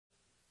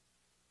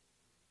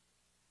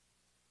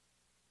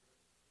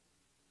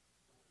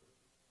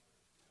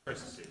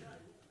Press C.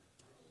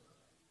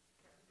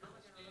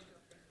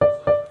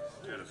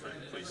 Gotta find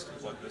a place to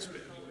plug this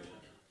bit.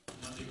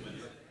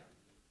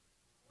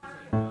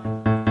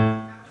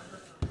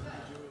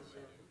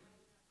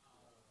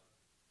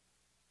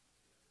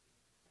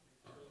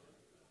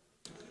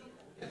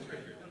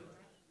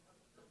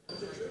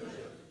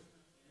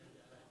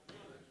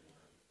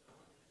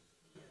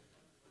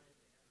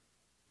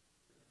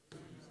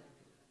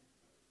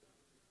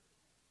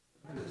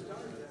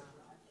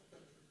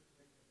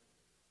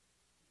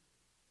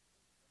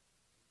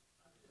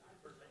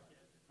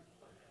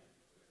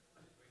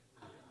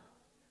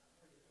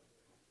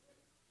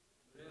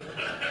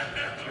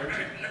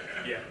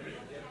 Yeah.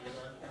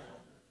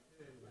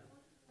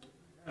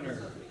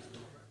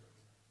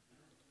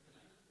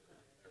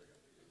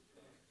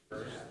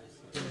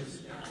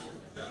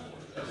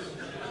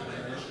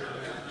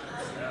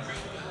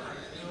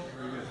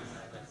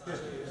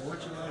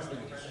 What's your last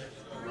name?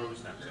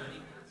 Rose next.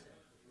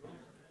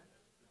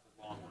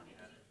 Long one, yeah.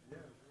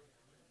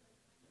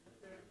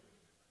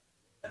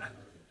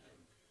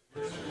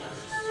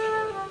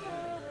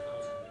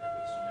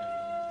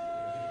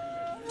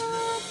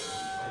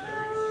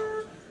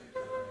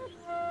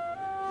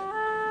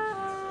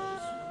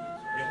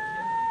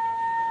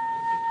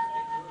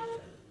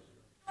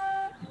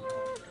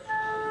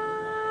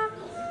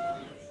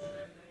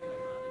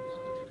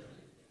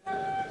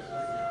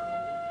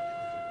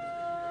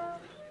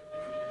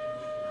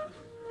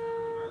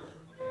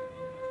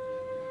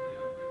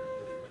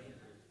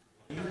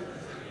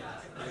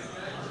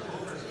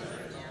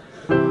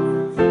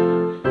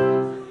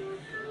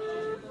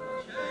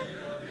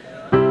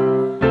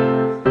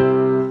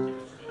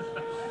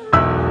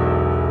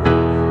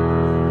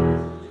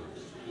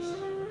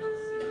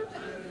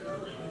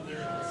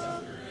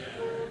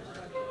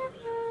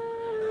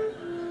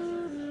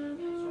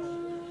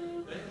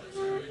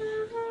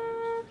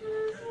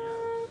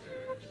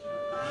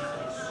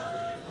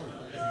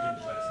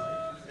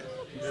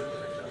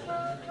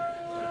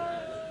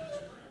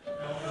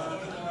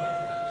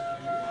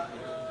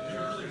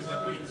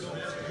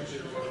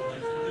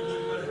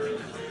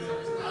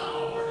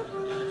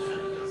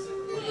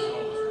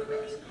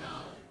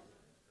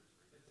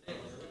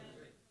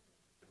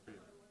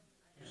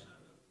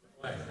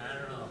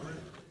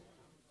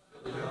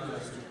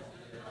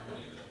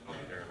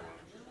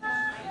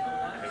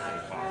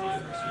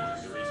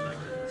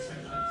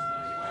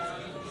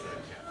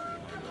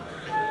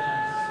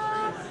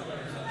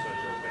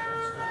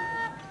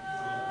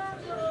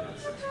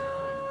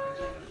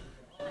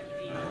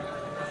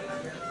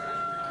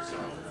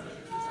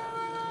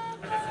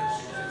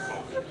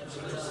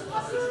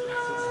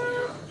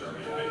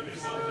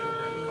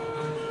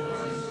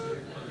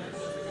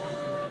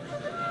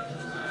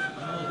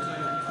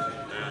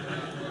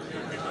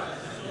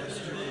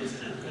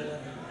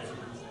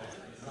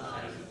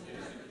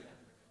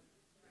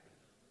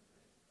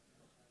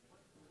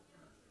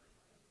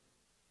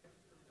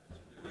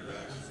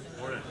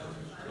 Morning.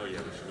 Oh yeah,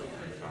 we should go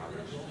find Father.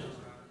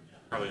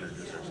 Probably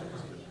introduce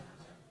ourselves.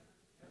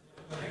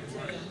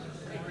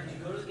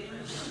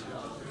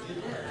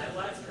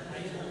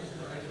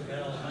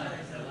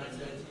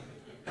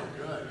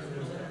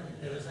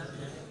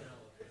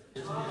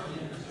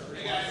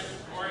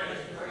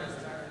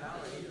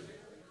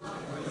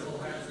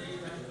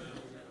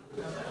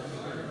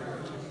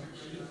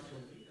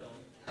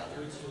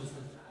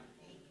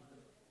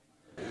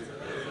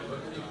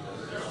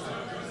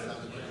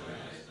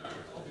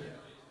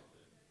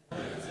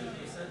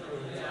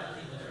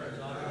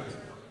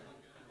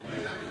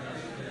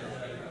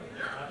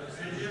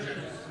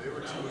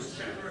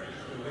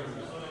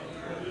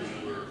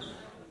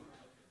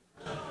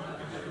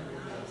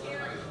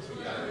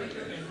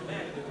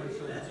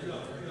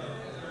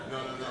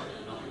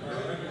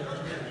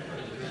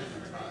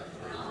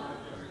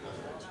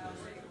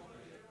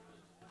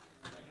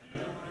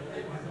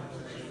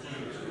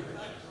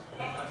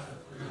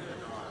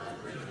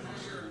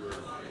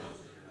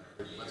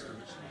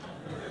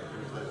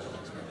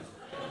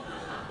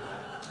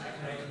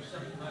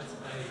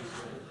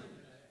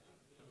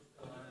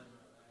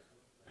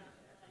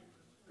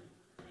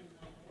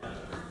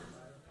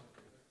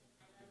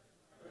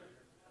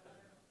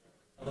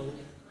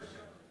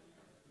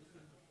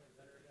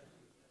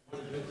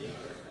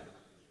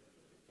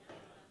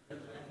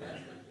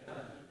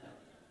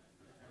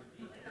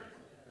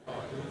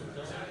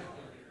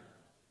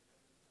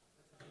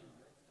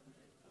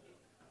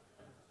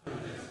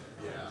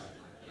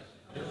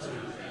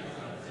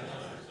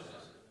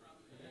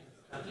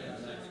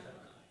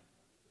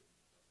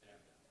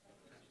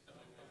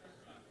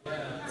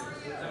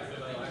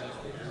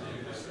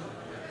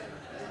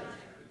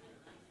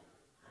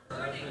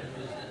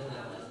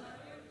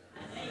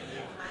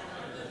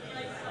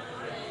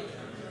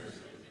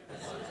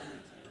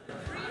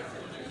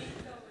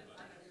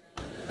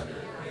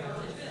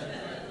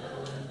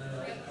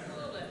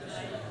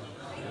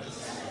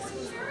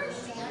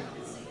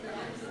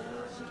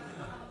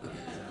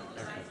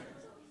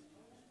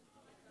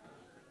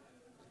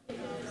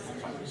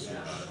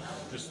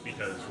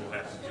 because we'll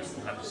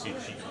have to see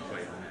if she can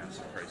play on Mass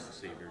of Christ the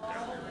Savior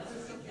down there.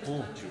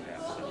 Cool. 2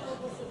 half steps.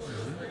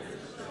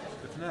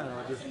 If not,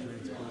 I'll just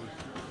transpose.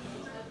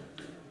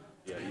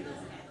 Yeah, either.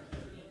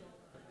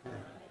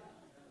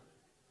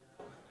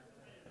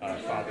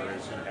 Father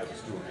is going to have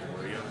us do a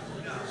memoriam,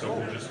 so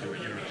we'll just do a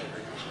unit.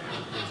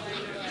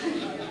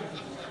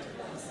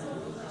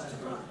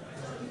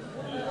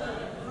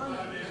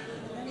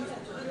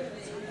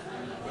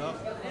 Well,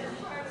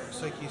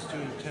 looks like he's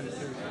doing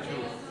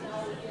 10:32.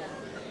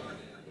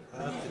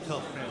 I'll have to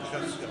tell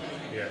Francesca.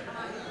 Yeah.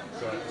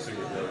 So I have to see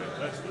what we're doing.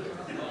 That's good.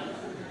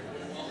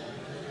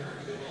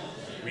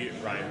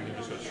 Ryan, we can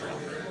just go straight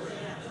through.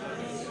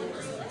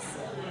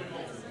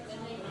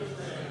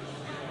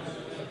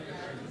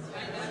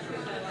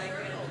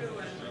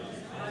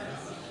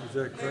 Is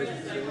that Christ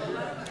the Savior?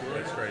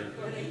 That's great.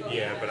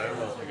 Yeah, but I don't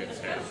know if you get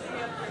staff.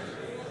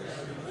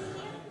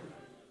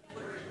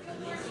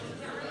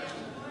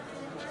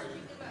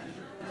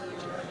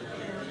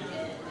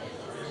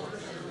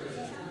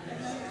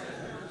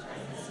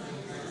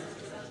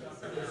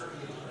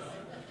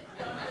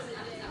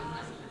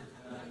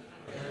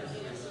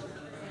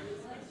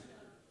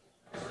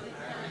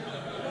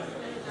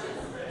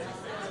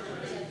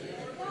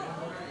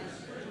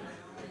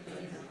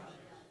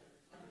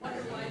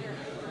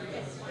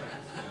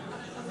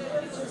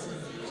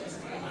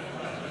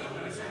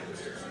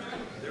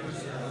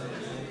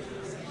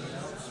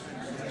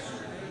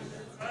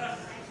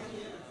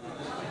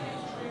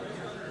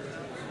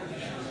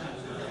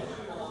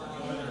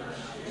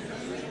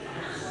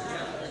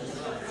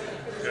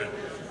 Good.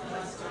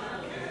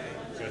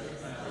 Good.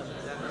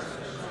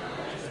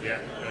 Yeah,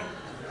 good.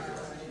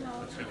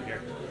 That's good to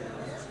hear.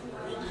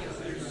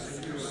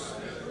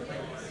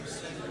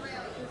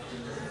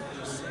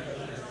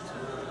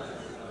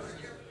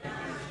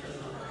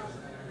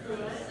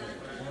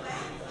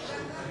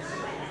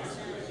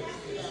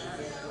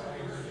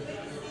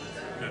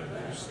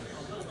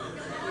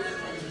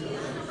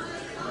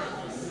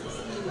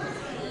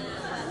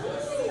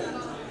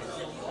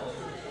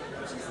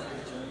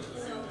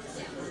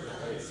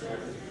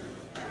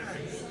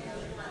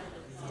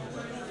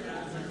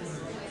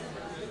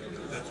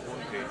 That's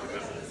one page of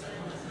it.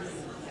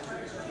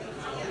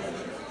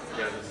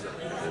 Yeah, this is it.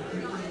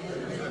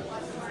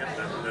 Yeah,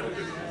 that'll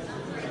do.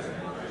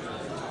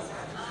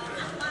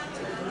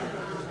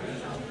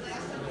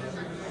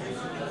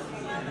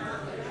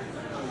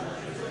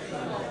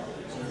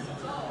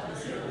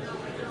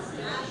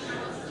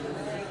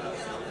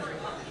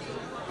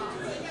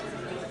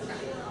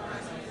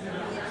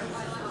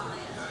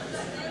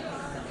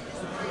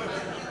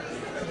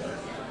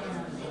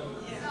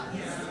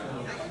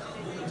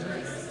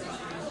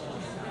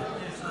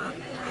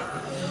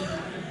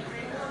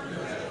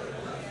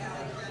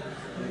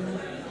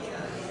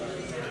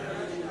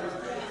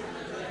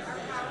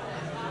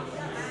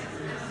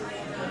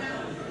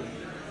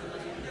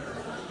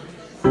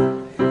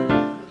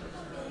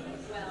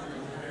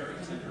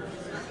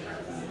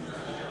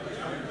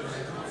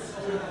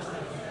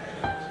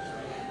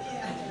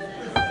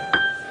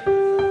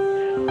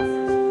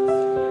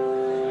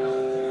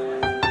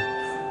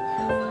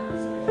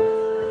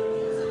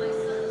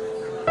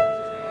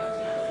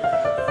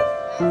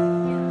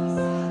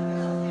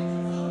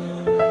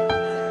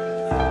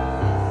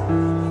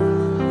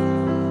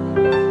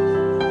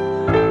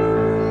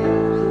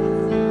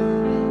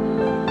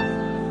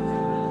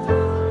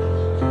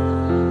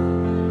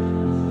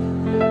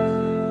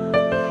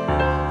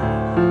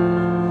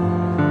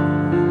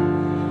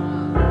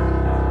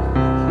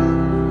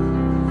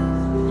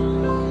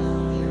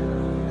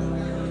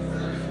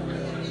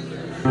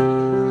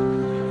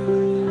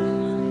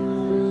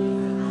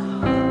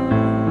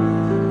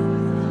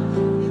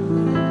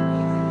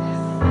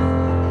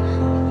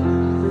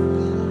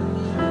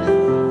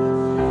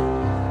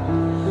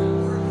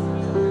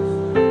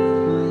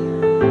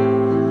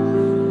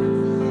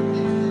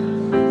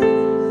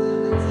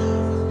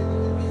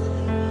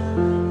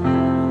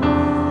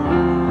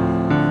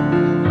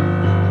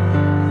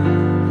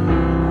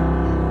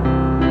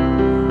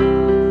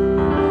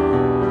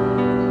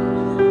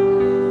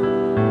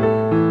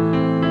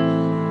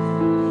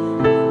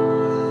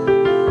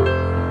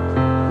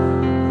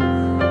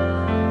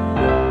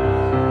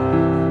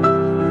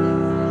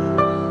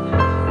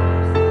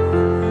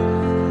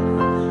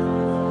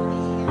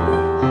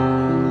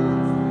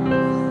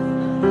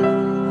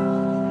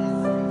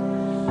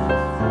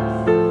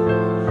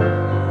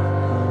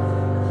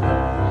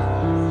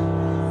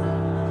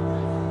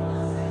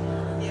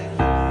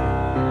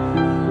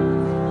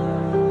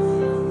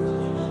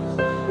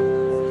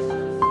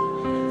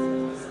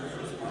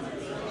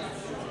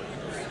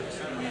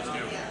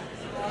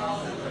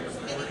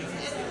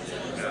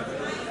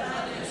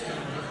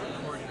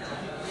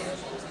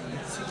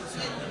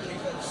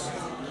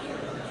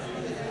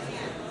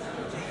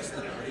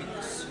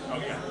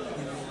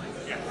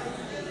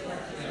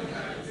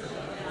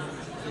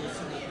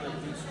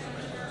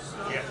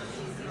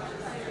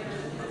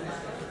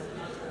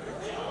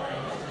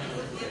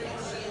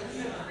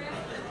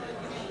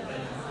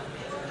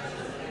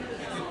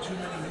 Too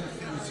many new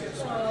things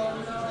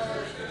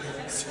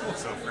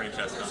So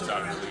Francesco's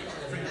out of the league.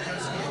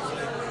 Francesco's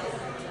like,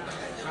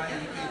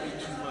 Ryan, you paid me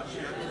too much.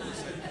 You have to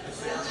decide.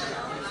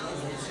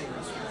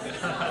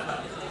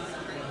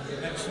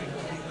 Next week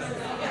will be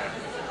better.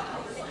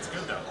 It's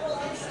good though.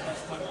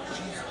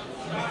 She's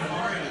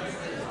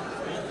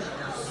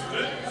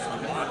Good. A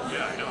lot.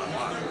 Yeah, I know a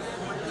lot.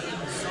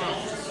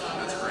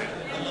 That's great.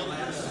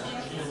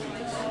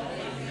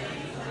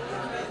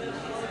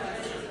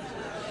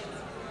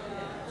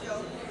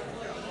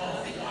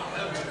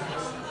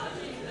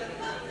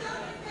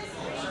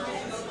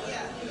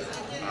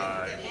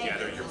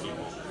 Gather your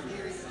people.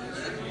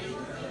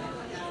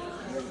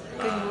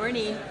 Good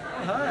morning.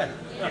 Hi.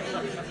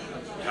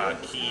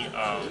 Key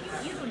of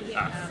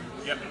F.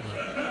 Yep.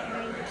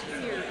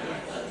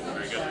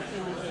 Very good.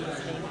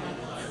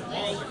 And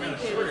I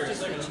think it was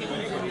just a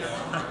change in the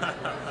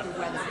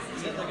weather.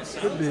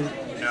 Could be.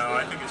 No, I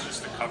think it's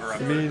just to cover up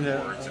You the mean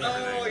words and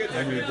everything.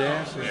 on your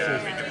dash it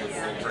Yeah, make it look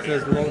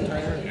says, prettier. low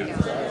tire? Yeah.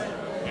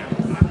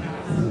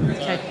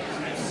 Okay.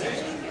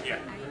 Yeah.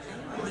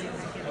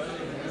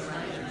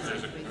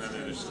 There's a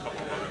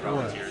couple of other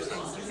volunteers that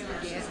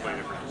play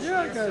different.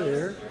 Yeah, I got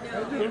air. I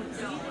do.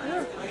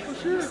 Yeah, for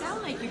sure.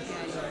 Sound like you got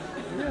it.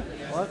 Yeah,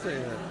 lots of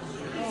air.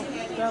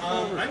 Stop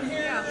over.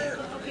 Yeah.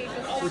 Okay,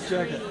 just We'll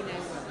check it.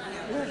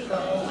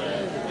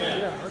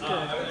 Yeah, okay.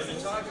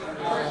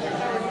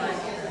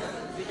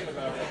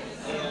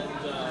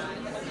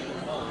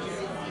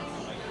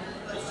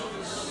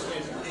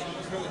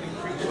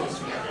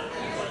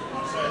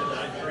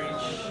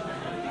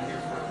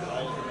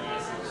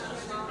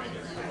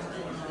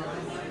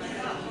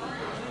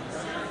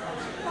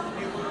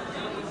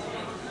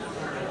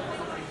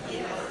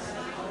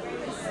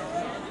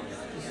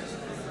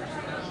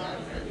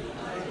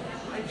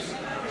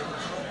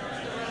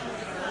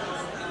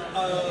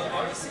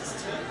 August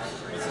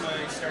 16th was my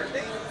start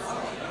date.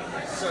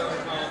 So,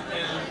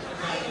 and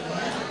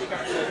we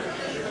got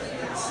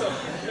COVID. So, I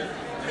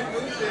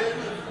moved in,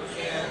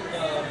 and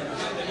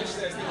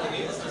initially I was thinking,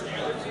 hey, this is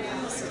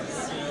allergies,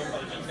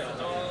 I've got a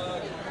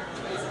dog,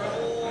 it's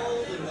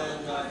cold, and then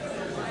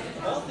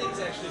all things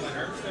actually, my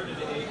arm started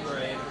to ache where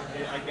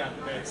I got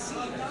the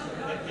vaccine.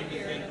 That made me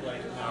think,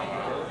 like,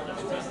 I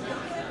should test it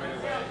right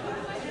away.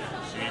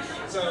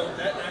 So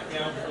that knocked me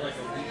out for like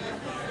a week.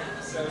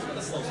 So it's been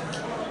a slow start.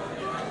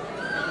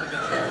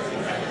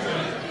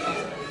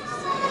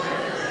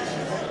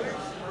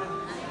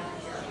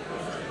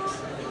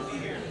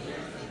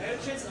 I had a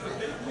chance to do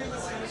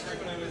this industry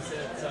when I was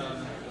at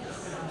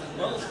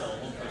Wellsville,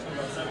 it's been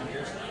about 7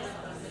 years now.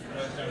 I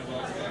was down in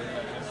Wellsville.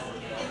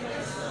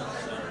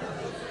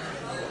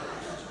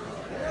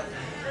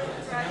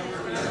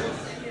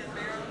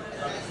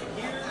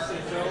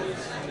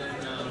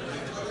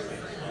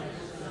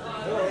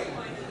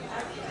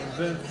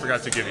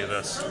 Forgot to give you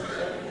this.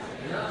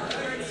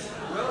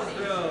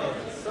 Wellsville,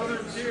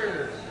 Southern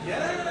Tier.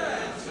 Yeah,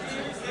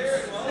 cheers there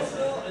in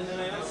Wellsville, and then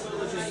I also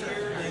was in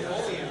here in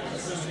Olean,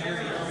 some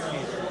area.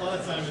 A lot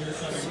of time in the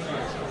Southern Tier. I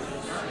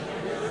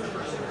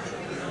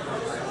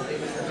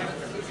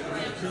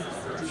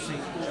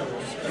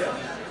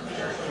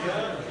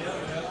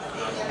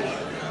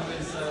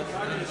was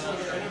talking to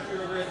someone, I don't know if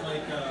you're over at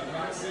like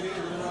Rock City,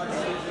 Little Rock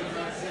City, Big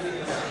Rock City, and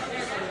I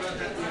was talking about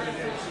that the other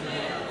day.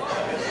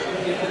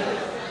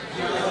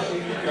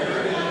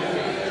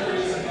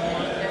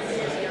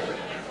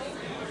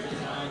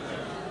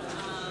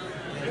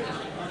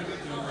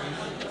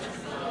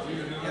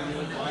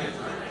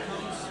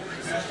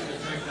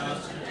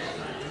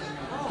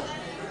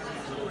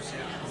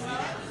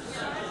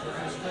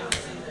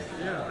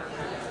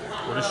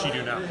 What does she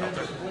do now? Help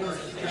her.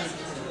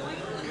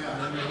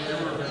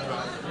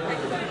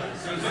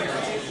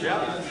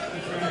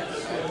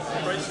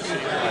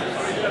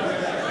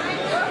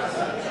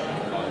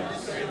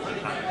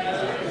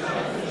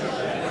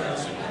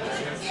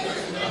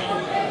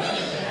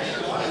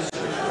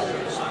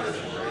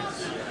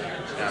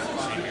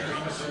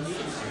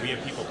 We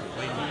have people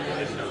complaining that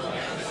they didn't know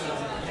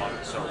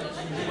that. So we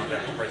want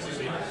that price to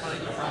save. I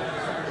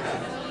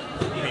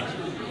mean,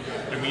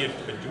 and we had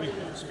been doing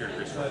Spirit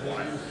Race for a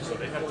while, so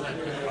they had time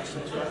to get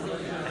accustomed to it. I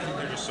think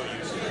they're just so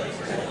used to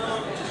prices.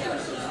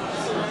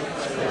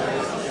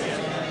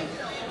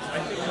 I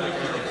think like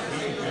we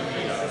could do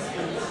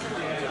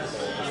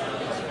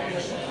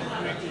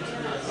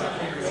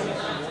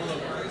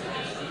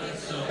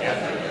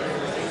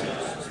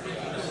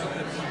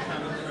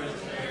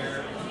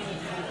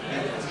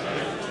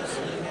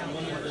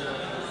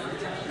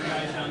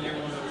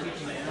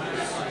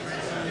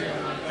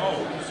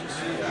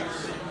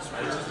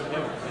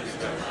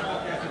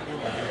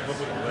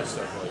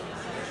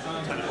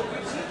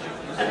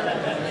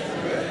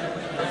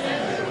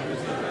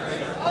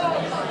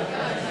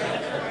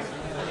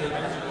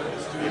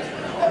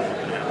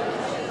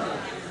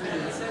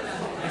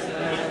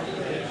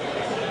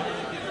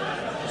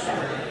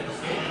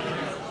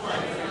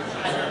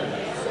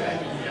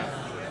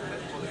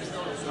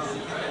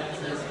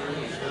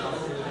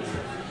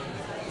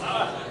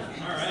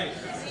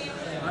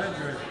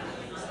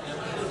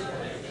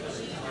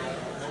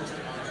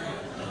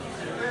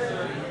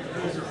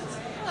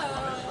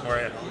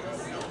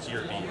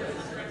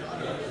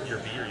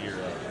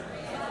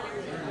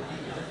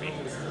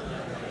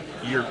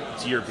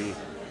D or B?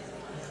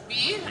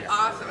 B?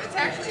 Awesome. It's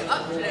actually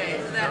up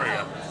today, so that There we go.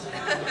 helps.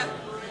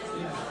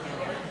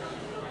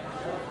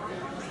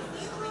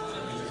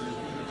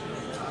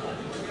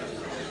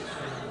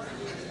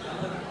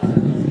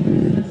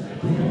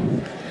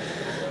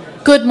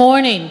 Good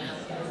morning.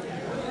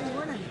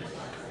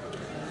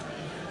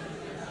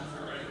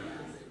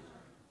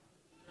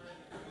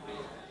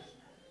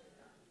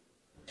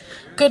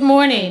 Good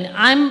morning.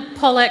 I'm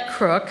Paulette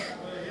Crook,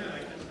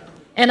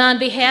 and on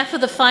behalf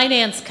of the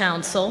Finance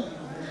Council,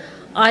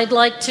 I'd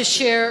like to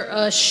share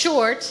a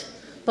short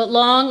but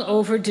long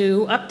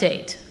overdue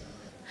update.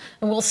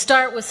 And we'll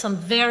start with some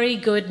very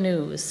good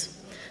news.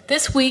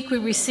 This week we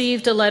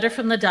received a letter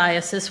from the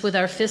diocese with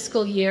our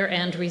fiscal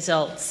year-end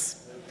results.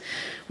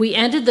 We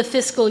ended the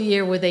fiscal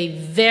year with a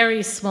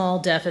very small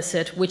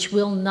deficit, which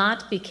will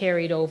not be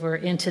carried over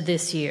into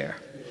this year.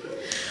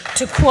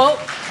 To quote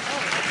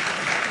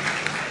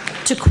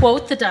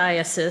the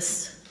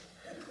diocese,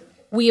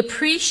 "We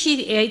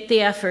appreciate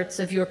the efforts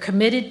of your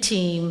committed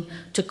team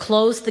to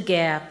close the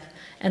gap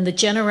and the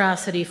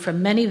generosity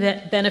from many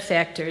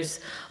benefactors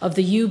of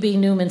the UB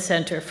Newman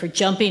Center for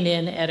jumping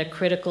in at a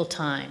critical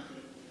time.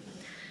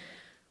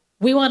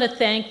 We want to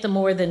thank the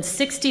more than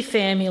 60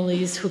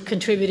 families who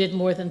contributed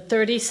more than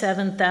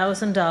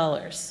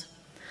 $37,000.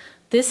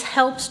 This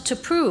helps to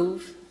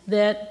prove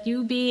that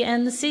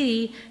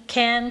UBNC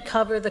can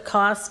cover the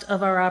cost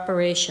of our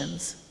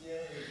operations.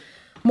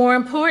 More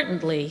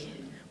importantly,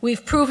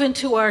 we've proven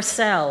to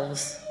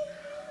ourselves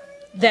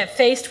that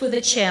faced with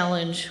a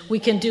challenge, we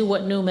can do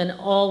what Newman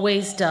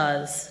always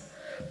does: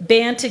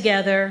 band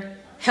together,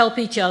 help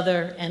each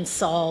other, and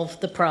solve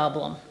the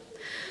problem.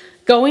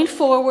 Going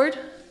forward,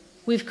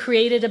 we've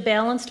created a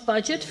balanced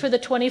budget for the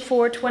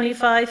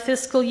 24-25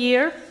 fiscal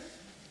year,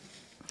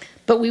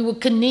 but we will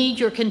need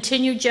your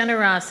continued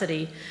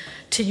generosity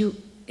to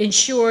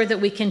ensure that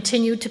we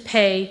continue to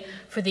pay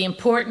for the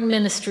important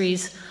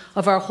ministries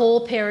of our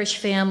whole parish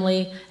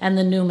family and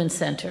the Newman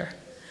Center.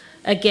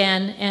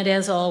 Again, and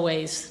as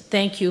always,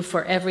 thank you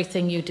for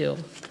everything you do.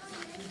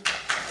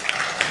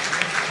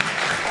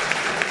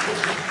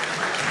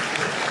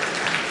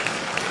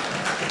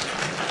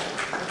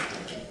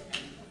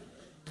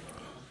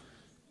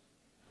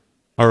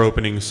 Our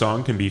opening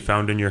song can be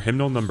found in your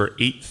hymnal, number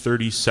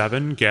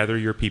 837, Gather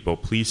Your People.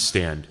 Please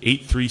stand.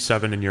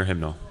 837 in your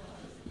hymnal.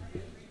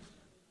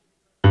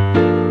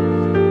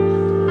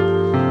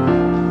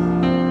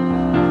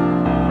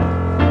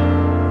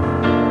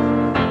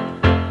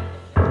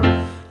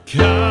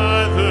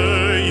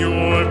 Gather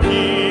your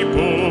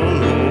people, O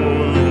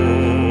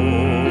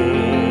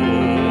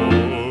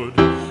Lord.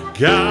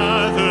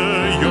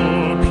 Gather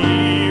your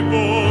people,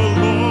 O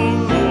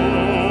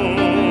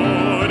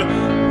Lord.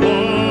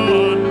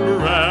 One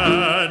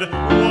bread,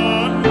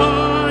 one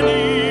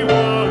body,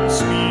 one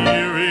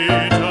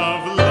spirit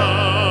of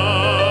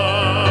love.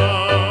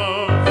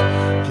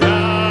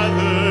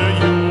 Gather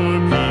your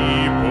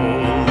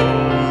people, O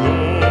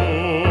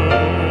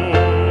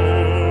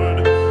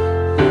Lord.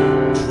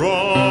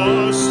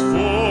 Draw us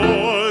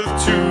forth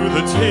to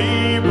the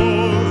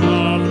table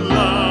of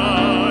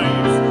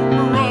life,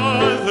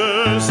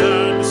 brothers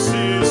and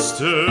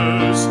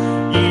sisters,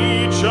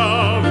 each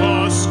of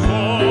us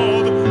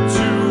called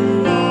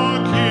to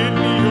walk in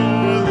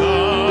your light.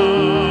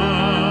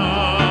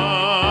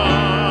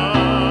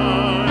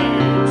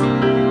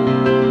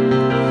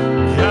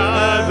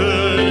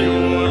 Gather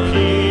your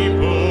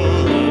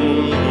people, O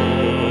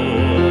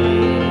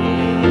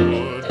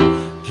Lord.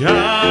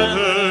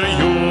 Gather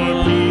your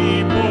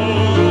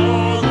people, O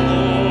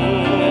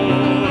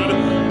Lord.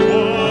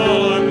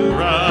 One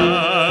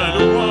bread,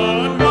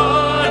 one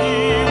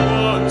body,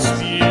 one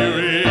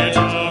spirit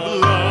of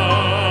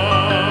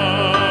love.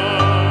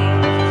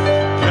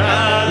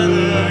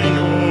 Gather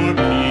your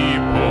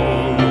people, O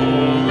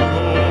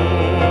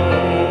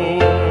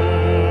Lord.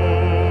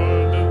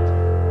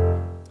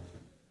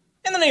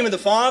 In the name of the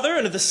Father,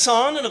 and of the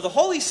Son, and of the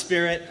Holy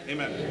Spirit.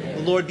 Amen.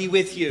 The Lord be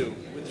with you.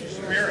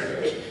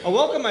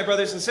 Welcome, my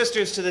brothers and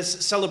sisters, to this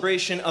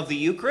celebration of the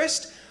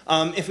Eucharist.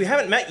 If we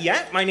haven't met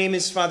yet, my name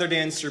is Father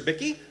Dan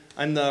Serbicki.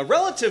 I'm the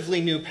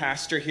relatively new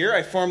pastor here.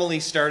 I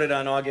formally started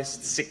on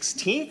August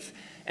 16th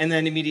and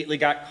then immediately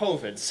got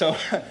COVID. So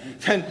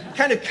been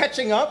kind of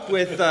catching up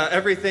with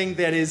everything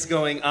that is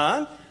going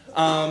on.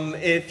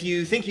 If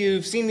you think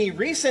you've seen me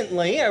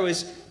recently, I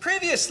was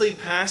previously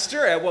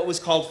pastor at what was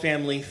called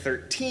Family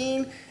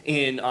 13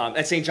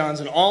 at St.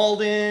 John's in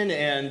Alden,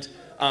 and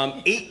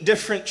 8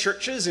 different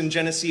churches in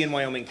Genesee and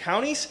Wyoming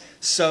counties.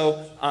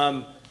 So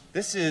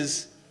this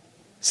is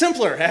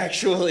simpler,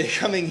 actually,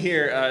 coming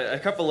here. A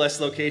couple less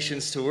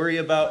locations to worry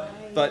about.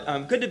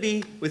 But good to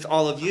be with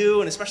all of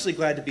you, and especially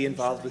glad to be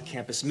involved with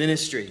campus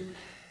ministry.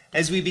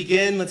 As we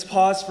begin, let's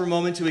pause for a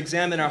moment to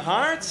examine our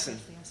hearts, and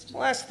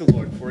we'll ask the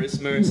Lord for his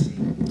mercy.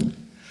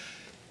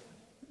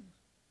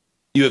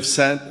 You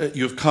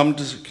have come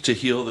to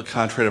heal the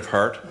contrite of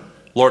heart.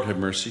 Lord, have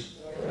mercy.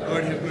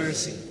 Lord, have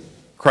mercy.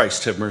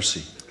 Christ, have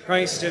mercy.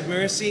 Christ, have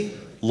mercy.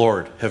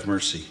 Lord, have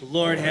mercy.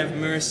 Lord, have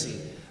mercy.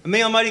 And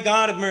may Almighty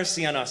God have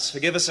mercy on us,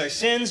 forgive us our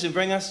sins, and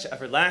bring us to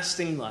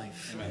everlasting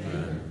life.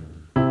 Amen.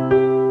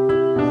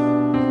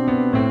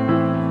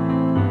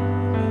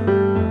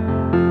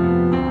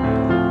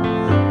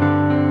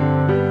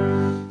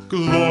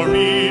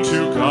 Glory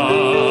to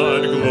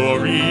God,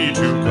 glory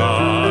to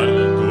God,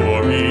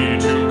 glory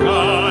to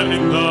God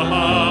in the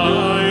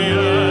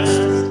highest,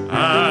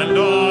 and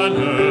on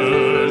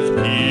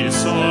earth,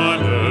 peace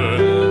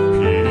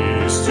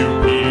to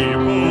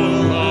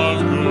people of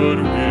good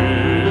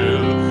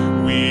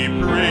will. We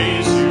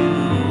praise you,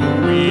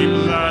 we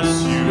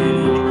bless you,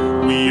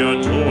 we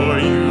adore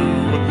you,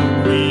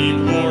 we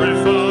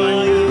glorify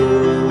you,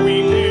 we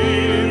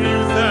give you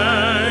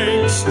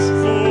thanks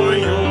for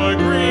your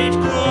great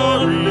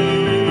glory,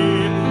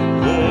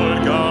 Lord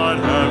God,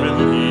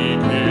 heavenly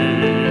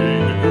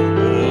King,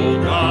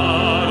 O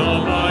God,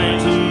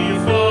 almighty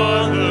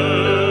Father,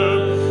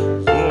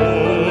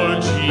 Lord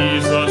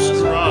Jesus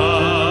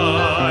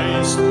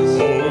Christ,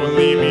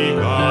 only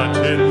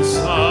begotten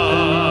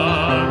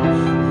Son,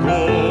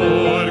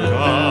 Lord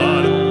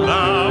God,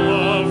 Lamb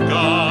of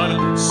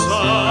God,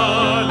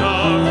 Son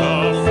of the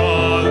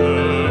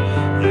Father,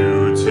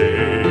 you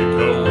take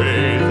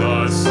away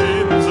the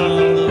sins of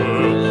the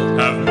world,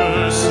 have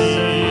mercy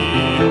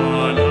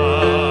on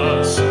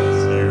us.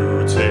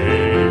 You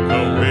take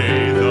away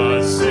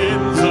the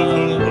sins of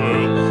the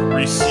world,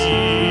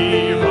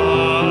 receive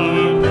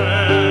our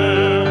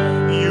prayer.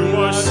 You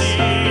are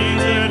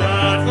seated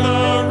at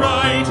the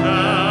right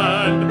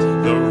hand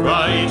of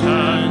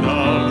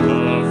the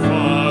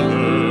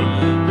Father.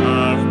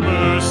 Have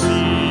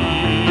mercy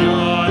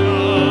on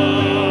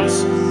us,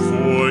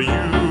 for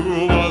you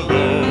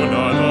alone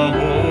are the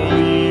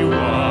Holy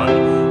One.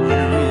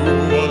 You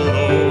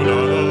alone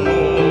are the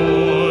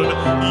Lord.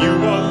 You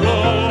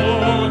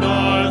alone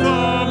are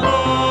the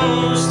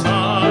Most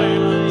High,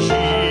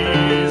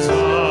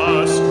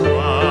 Jesus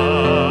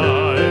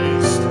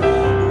Christ,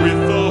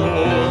 with the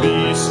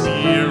Holy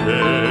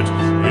Spirit,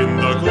 in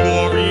the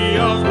glory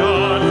of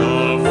God the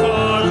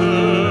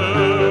Father.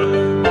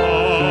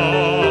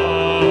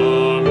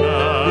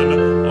 Amen.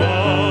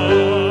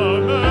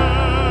 Amen.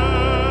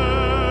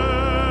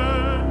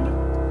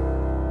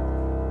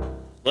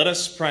 Let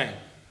us pray.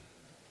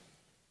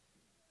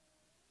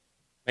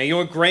 May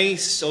your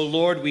grace, O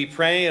Lord, we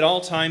pray, at all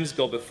times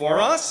go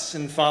before us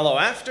and follow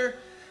after,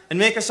 and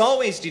make us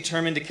always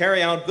determined to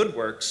carry out good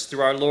works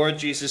through our Lord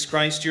Jesus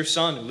Christ, your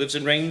Son, who lives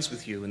and reigns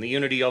with you in the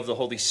unity of the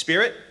Holy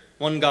Spirit,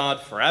 one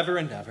God, forever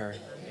and ever.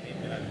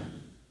 Amen.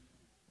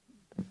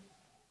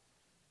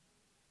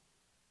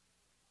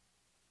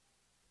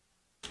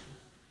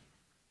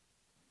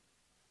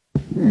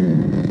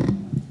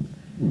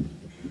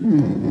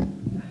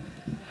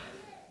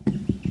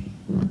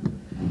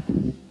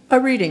 A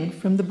reading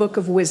from the Book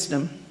of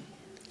Wisdom.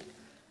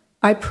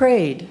 I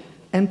prayed,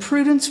 and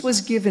prudence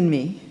was given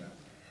me.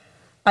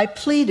 I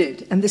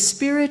pleaded, and the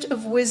spirit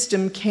of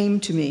wisdom came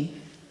to me.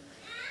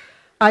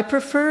 I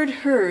preferred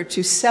her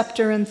to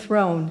scepter and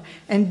throne,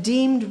 and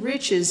deemed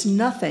riches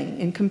nothing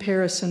in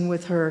comparison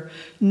with her,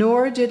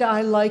 nor did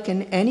I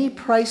liken any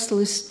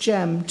priceless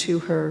gem to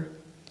her.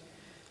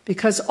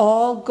 Because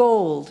all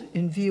gold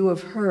in view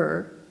of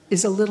her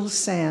is a little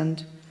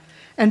sand,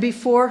 and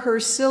before her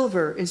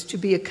silver is to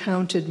be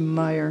accounted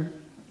mire.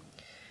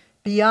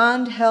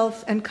 Beyond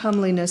health and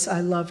comeliness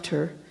I loved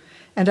her,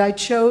 and I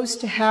chose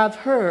to have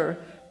her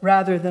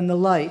rather than the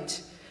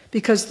light,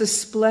 because the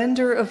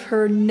splendor of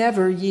her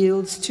never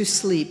yields to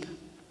sleep.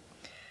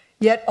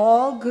 Yet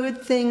all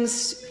good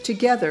things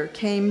together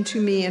came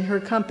to me in her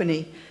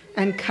company,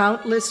 and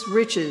countless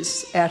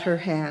riches at her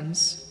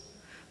hands.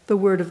 The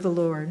word of the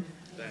Lord.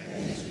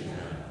 Thanks.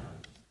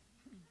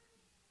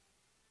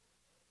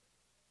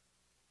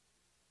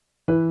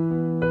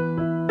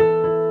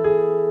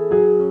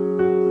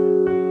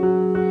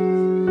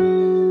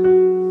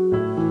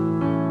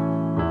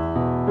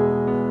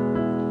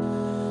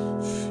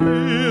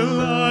 Fill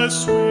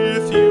us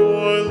with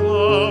your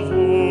love, O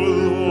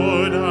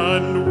Lord,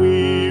 and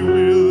we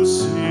will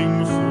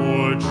sing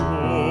for joy.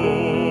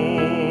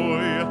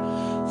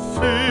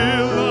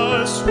 Fill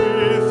us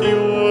with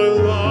your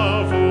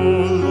love, O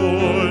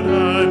Lord,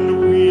 and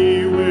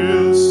we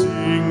will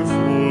sing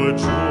for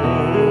joy.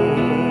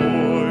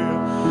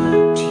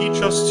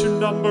 Teach us to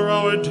number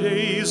our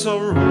days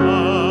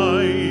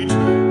aright,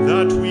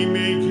 that we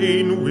may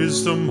gain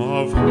wisdom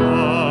of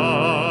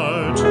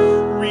heart.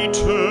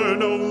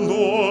 Return, O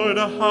Lord,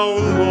 how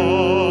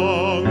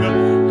long?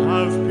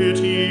 Have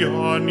pity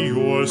on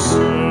your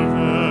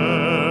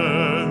servants.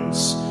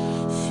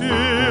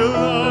 Fill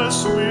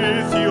us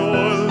with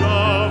your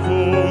love,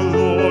 O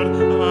Lord,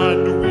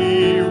 and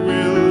we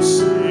will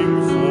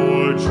sing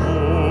for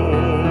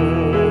joy.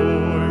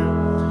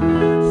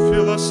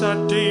 Fill us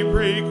at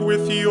daybreak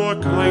with your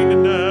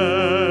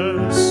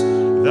kindness,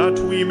 that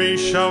we may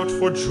shout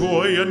for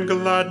joy and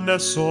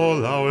gladness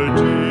all our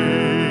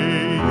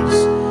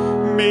days.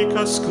 Make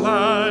us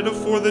glad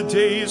for the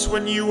days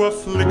when you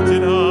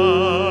afflicted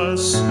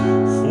us,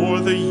 for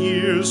the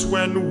years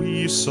when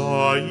we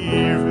saw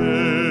evil.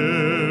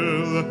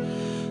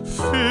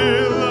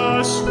 Fill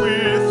us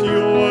with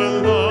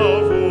your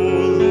love, O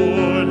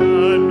Lord,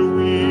 and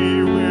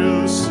we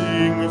will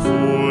sing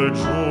for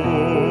joy.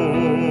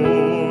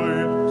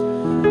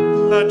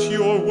 Let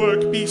your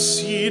work be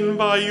seen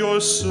by your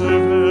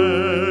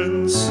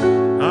servants,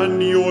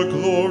 and your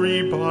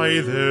glory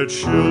by their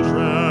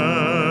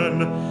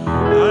children.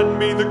 And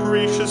may the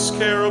gracious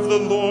care of the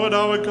Lord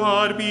our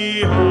God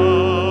be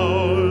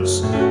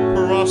ours.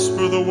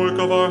 Prosper the work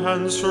of our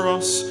hands for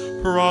us,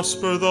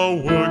 prosper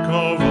the work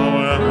of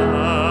our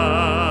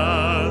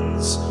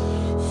hands.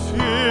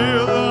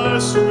 Fill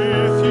us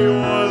with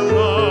your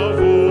love,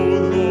 O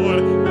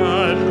Lord,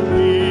 and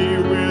we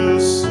will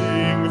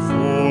sing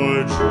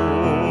for joy.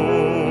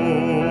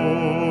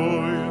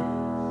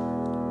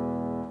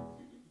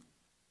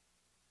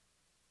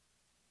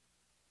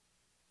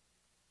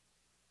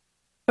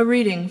 A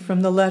reading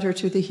from the letter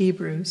to the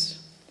Hebrews.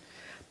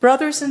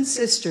 Brothers and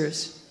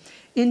sisters,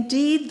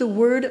 indeed the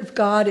word of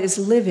God is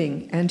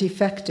living and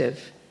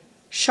effective,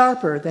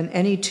 sharper than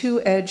any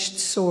two-edged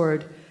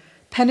sword,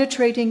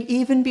 penetrating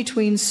even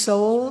between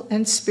soul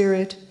and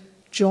spirit,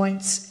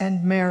 joints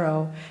and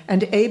marrow,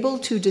 and able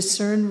to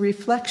discern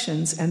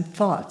reflections and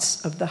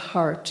thoughts of the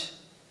heart.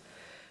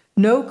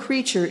 No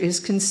creature is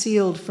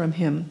concealed from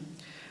him,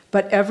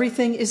 but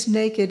everything is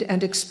naked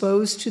and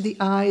exposed to the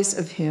eyes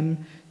of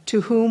him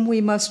to whom we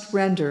must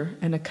render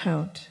an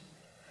account.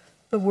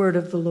 The word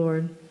of the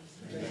Lord.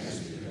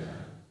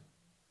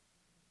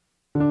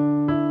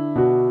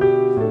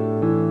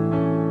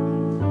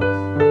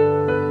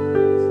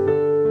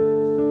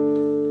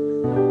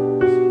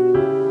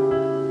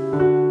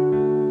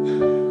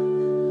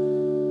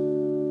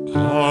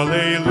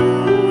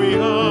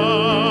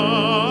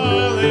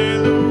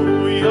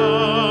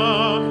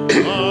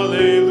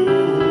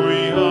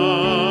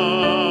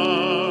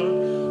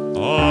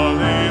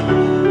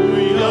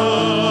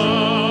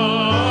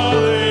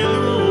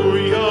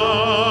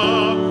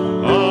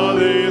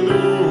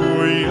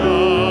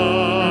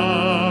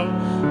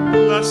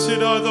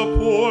 Blessed are the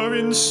poor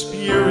in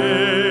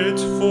spirit,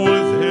 for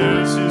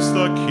theirs is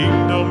the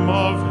kingdom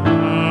of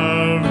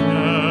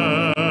heaven.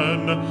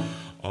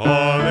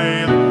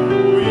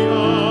 Alleluia,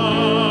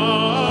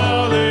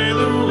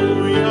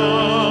 alleluia,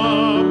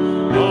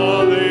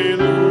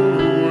 alleluia.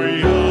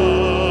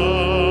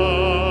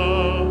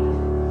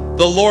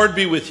 The Lord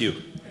be with you.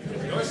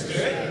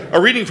 A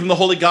reading from the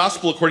Holy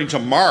Gospel according to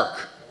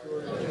Mark.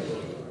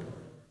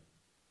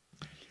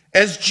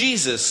 As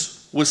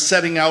Jesus was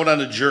setting out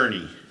on a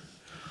journey,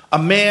 a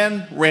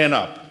man ran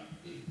up,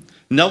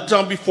 knelt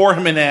down before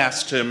him and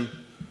asked him,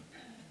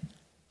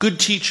 "Good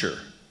teacher,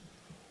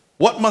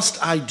 what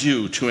must I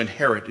do to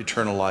inherit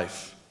eternal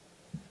life?"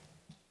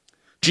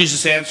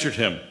 Jesus answered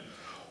him,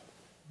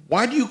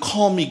 "Why do you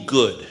call me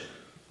good?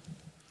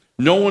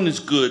 No one is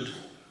good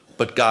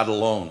but God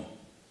alone.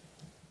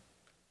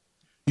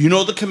 You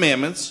know the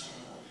commandments.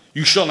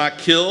 You shall not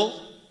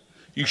kill.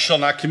 You shall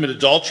not commit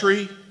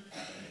adultery.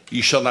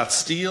 You shall not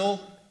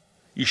steal.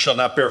 You shall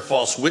not bear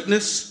false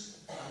witness.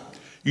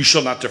 You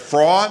shall not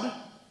defraud.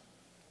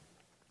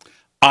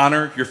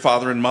 Honor your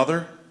father and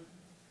mother."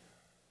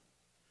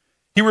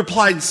 He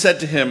replied and said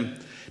to him,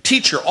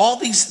 "Teacher, all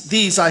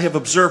these I have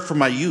observed from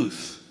my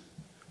youth."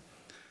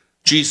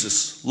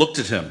 Jesus looked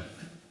at him,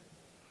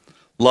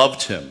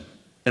 loved him,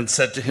 and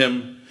said to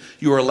him,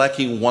 "You are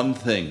lacking one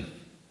thing.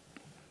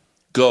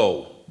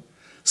 Go,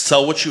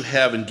 sell what you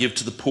have and give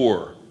to the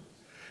poor,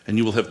 and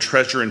you will have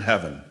treasure in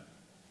heaven.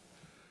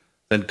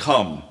 Then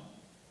come,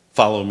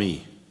 follow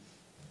me."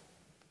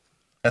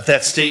 At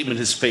that statement,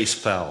 his face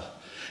fell,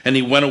 and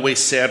he went away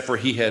sad, for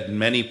he had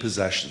many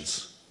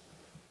possessions.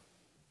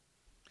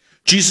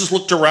 Jesus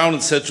looked around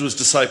and said to his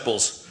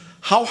disciples,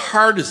 "How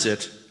hard is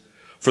it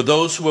for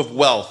those who have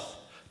wealth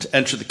to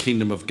enter the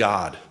kingdom of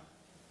God?"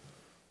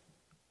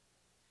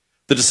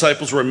 The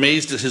disciples were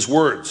amazed at his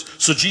words.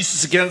 So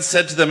Jesus again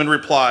said to them in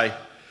reply,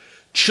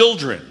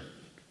 "Children,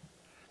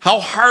 how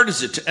hard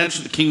is it to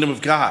enter the kingdom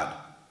of God?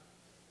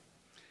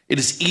 It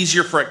is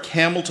easier for a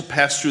camel to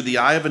pass through the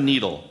eye of a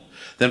needle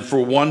than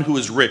for one who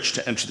is rich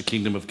to enter the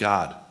kingdom of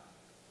God."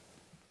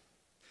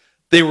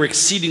 They were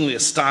exceedingly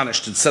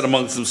astonished and said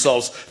amongst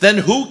themselves, "Then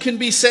who can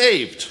be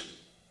saved?"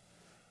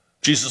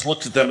 Jesus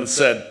looked at them and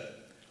said,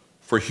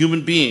 "For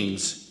human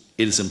beings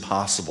it is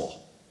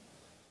impossible,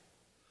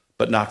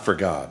 but not for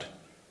God.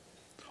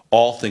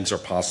 All things are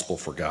possible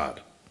for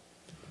God."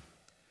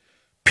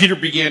 Peter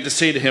began to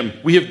say to him,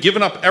 "We have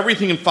given up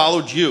everything and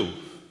followed you."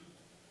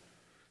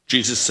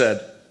 Jesus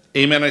said,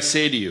 "Amen, I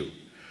say to you,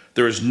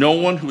 there is no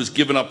one who has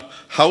given up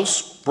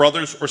house,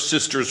 brothers or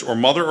sisters, or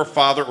mother or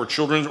father, or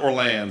children or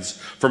lands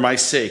for my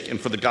sake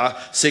and for the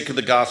sake of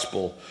the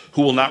gospel,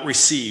 who will not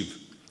receive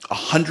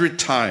 100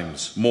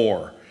 times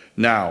more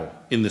now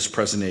in this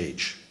present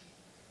age.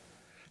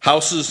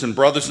 Houses and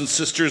brothers and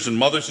sisters and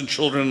mothers and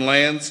children and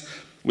lands,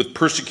 with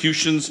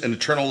persecutions and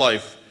eternal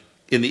life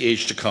in the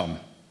age to come."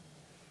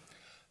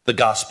 The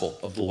gospel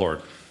of the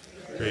Lord.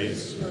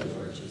 Praise to the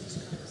Lord Jesus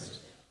Christ.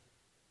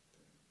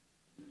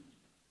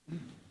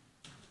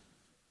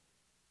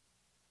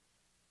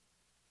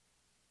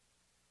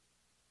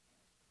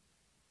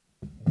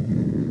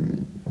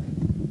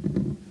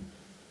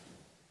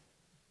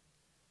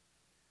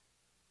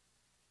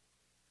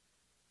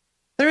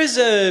 There is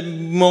a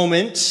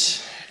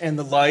moment in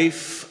the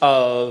life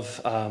of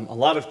a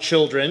lot of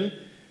children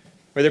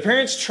where their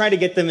parents try to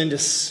get them into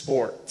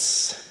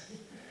sports.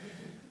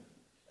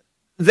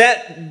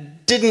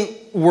 That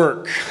didn't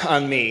work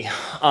on me.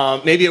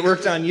 Maybe it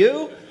worked on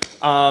you.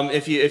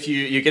 If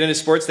you get into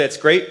sports, that's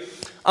great.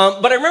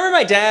 But I remember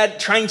my dad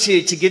trying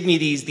to give me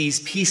these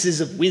pieces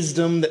of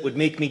wisdom that would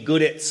make me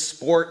good at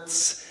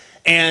sports.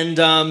 And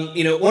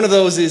one of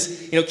those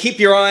is, keep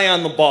your eye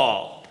on the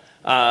ball.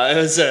 It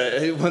was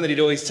one that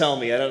he'd always tell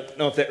me. I don't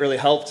know if that really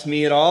helped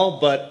me at all,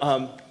 but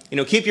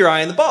keep your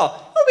eye on the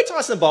ball. I'll be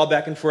tossing the ball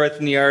back and forth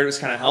in the yard. It was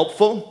kind of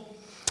helpful.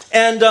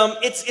 And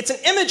it's an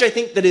image, I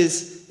think, that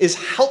is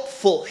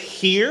helpful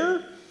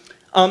here.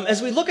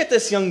 As we look at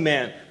this young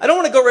man, I don't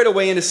want to go right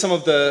away into some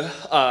of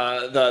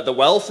the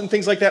wealth and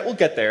things like that. We'll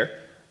get there.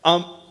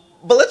 But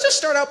let's just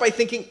start out by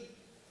thinking,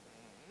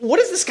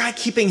 what is this guy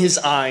keeping his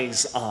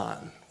eyes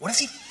on? What is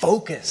he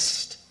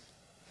focused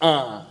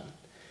on?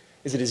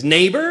 Is it his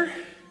neighbor?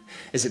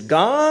 Is it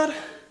God?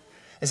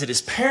 Is it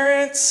his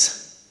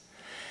parents?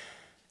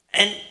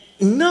 And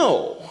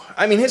no.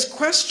 I mean, his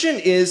question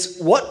is,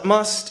 what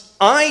must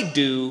I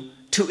do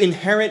to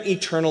inherit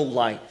eternal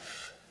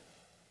life?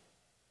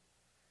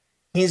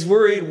 He's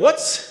worried,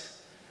 what's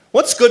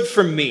good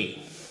for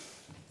me?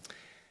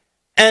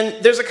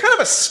 And there's a kind of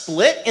a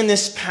split in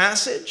this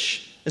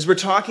passage as we're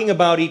talking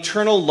about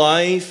eternal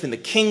life and the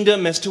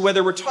kingdom as to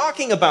whether we're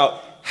talking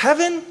about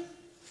heaven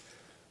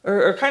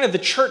or kind of the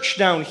church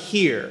down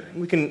here.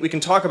 We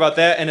can talk about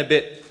that in a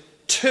bit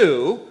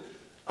too.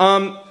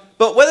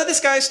 But whether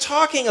this guy's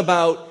talking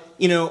about,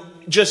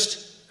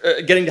 just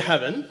getting to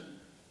heaven,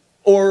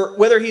 or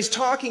whether he's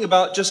talking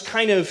about just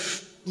kind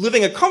of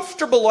living a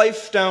comfortable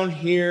life down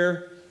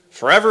here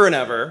forever and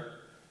ever,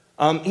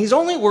 he's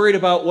only worried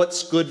about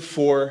what's good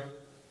for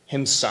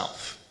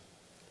himself.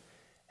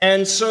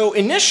 And so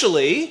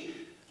initially,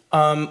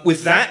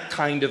 with that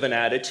kind of an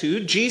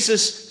attitude,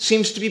 Jesus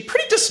seems to be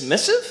pretty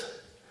dismissive.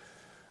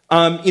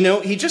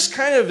 He just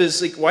kind of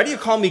is like, why do you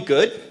call me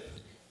good?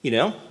 You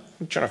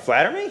trying to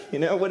flatter me?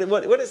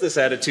 What is this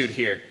attitude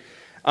here?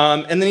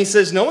 And then he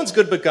says, no one's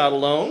good but God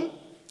alone.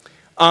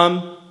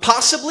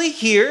 Possibly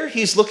here,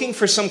 he's looking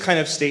for some kind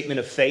of statement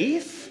of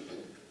faith.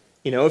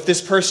 If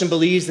this person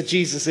believes that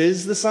Jesus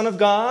is the Son of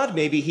God,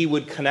 maybe he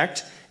would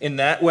connect in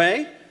that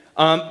way.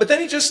 But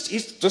then he's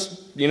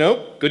just,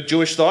 good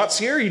Jewish thoughts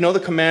here, the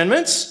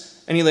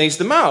commandments, and he lays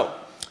them out.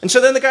 And so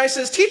then the guy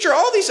says, teacher,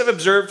 all these I've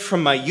observed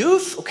from my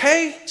youth.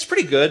 Okay, it's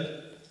pretty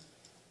good.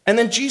 And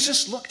then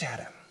Jesus looked at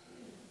him.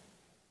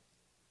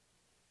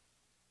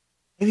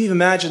 Maybe you've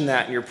imagined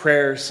that in your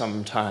prayers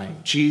sometime.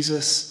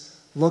 Jesus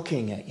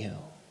looking at you.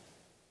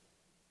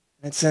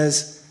 And it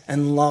says,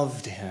 and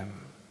loved him.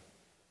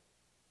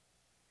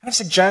 Kind of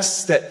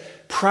suggests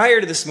that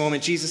prior to this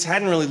moment, Jesus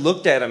hadn't really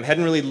looked at him,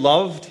 hadn't really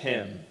loved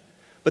him.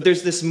 But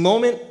there's this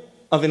moment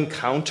of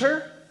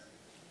encounter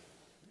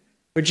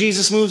where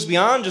Jesus moves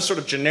beyond just sort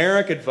of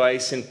generic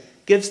advice and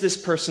gives this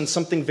person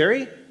something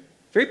very,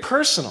 very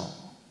personal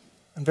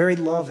and very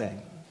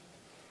loving.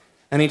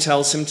 And he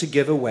tells him to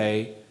give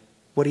away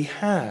what he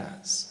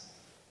has.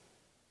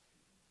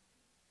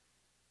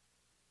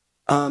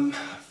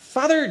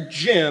 Father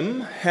Jim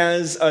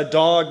has a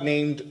dog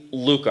named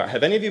Luca.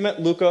 Have any of you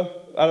met Luca,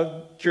 out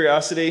of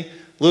curiosity?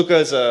 Luca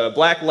is a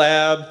black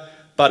lab,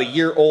 about a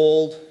year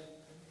old,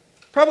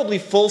 probably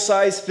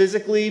full-size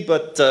physically,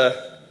 but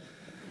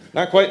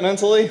not quite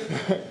mentally.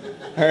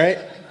 All right?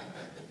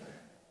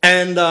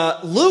 And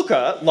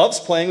Luca loves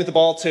playing with the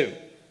ball too.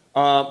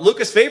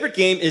 Luca's favorite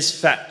game is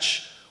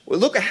fetch. What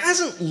Luca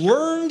hasn't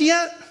learned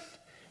yet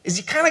is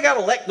you kind of got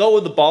to let go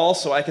of the ball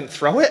so I can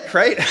throw it,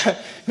 right?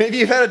 Maybe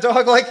you've had a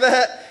dog like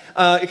that.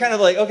 You're kind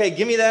of like, okay,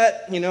 give me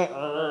that,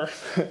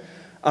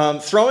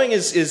 Throwing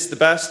is the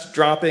best,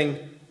 dropping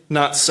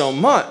not so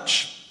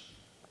much.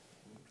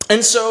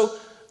 And so,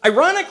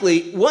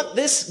 ironically, what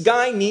this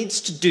guy needs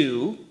to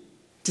do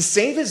to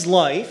save his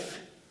life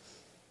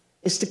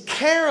is to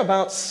care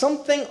about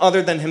something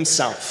other than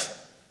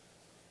himself.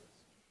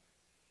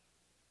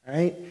 All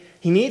right?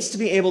 He needs to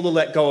be able to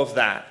let go of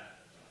that.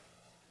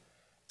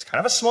 It's kind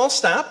of a small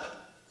step,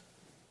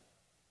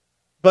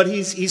 but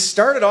he's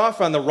started off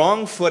on the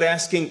wrong foot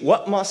asking,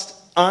 what must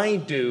I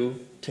do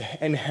to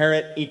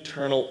inherit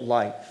eternal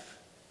life?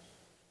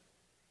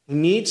 He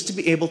needs to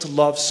be able to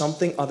love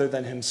something other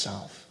than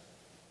himself.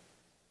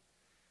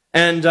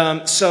 And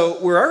so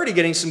we're already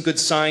getting some good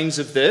signs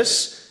of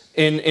this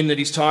in that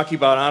he's talking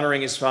about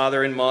honoring his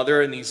father and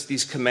mother and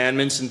these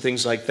commandments and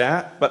things like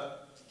that.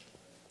 But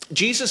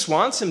Jesus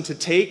wants him to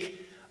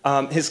take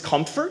his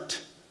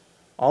comfort,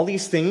 all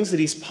these things that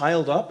he's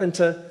piled up, and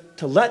to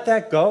let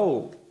that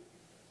go,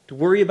 to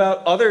worry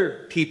about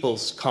other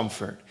people's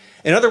comfort.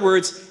 In other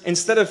words,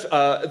 instead of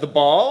the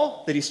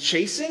ball that he's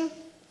chasing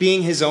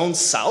being his own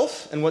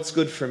self and what's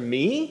good for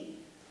me,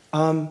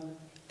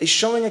 is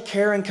showing a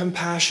care and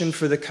compassion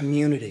for the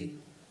community,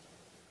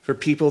 for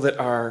people that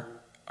are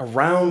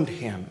around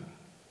him.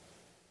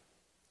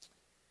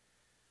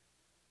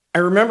 I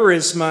remember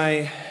as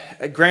my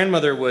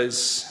grandmother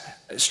was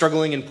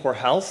struggling in poor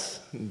health,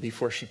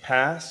 before she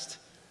passed.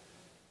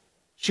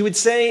 She would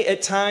say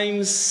at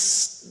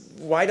times,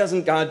 "Why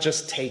doesn't God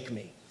just take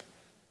me?"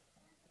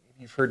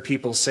 You've heard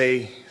people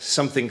say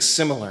something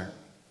similar.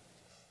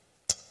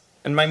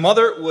 And my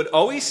mother would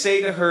always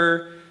say to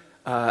her,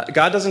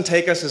 God doesn't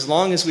take us as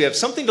long as we have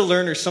something to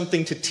learn or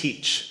something to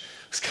teach.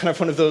 It's kind of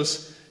one of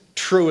those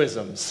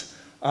truisms.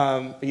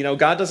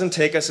 God doesn't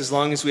take us as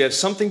long as we have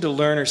something to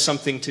learn or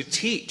something to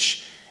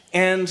teach.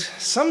 And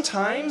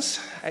sometimes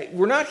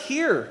we're not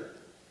here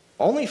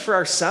only for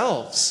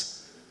ourselves.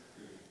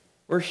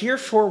 We're here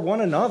for one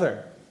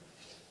another.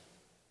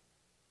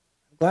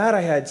 I'm glad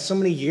I had so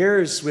many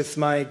years with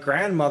my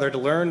grandmother to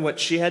learn what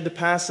she had to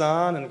pass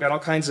on, and got all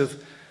kinds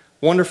of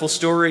wonderful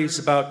stories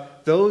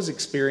about those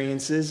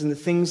experiences and the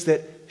things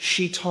that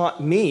she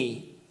taught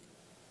me.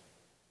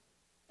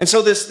 And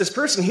so this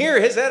person here,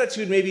 his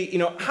attitude may be,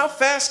 how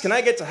fast can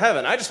I get to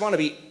heaven? I just want to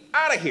be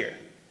out of here.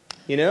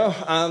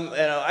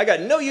 I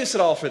got no use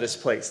at all for this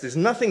place. There's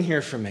nothing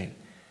here for me.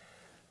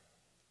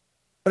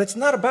 But it's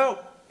not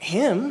about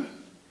him.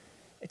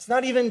 It's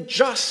not even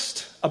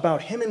just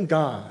about him and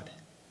God.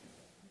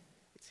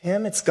 It's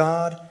him, it's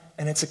God,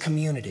 and it's a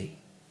community.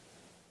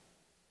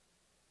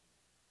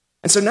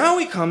 And so now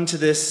we come to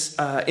this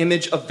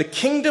image of the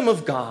kingdom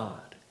of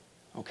God,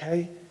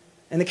 okay?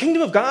 And the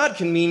kingdom of God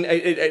can mean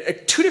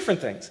two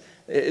different things.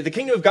 The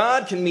kingdom of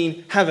God can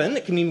mean heaven.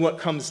 It can mean what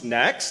comes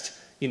next,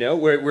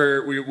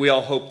 where we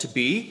all hope to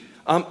be.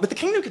 But the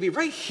kingdom could be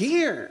right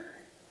here.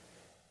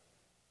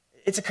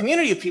 It's a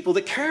community of people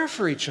that care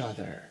for each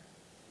other.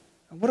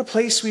 What a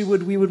place we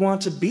would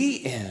want to be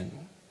in.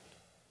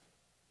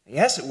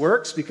 Yes, it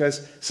works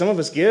because some of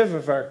us give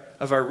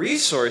of our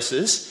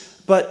resources,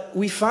 but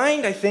we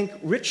find, I think,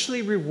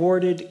 richly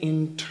rewarded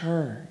in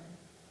turn.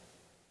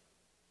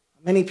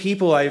 Many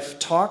people I've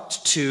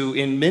talked to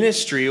in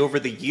ministry over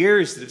the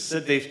years that have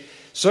said they've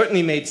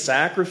certainly made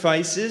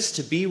sacrifices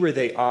to be where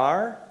they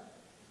are.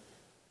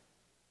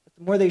 But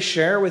the more they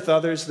share with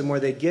others, the more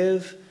they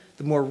give,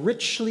 the more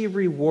richly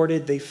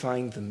rewarded they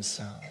find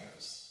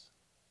themselves.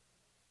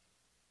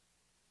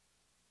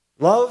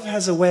 Love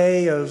has a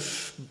way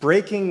of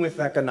breaking with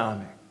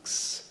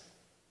economics.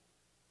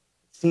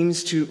 It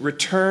seems to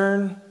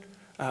return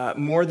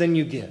more than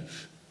you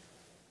give.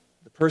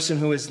 The person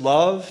who is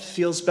loved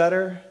feels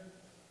better.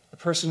 The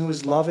person who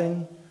is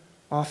loving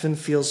often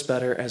feels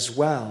better as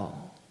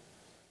well.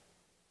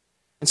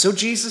 And so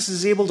Jesus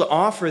is able to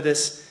offer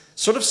this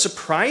sort of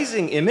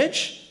surprising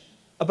image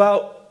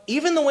about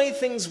even the way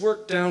things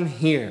work down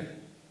here.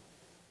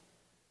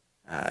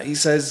 He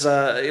says,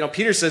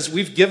 Peter says,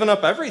 we've given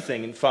up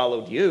everything and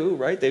followed you,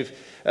 right?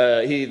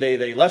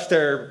 They left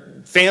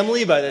their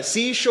family by the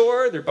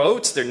seashore, their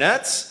boats, their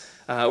nets,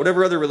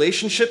 whatever other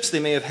relationships they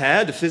may have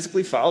had to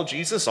physically follow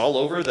Jesus all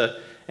over the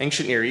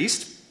ancient Near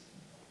East.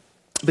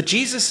 But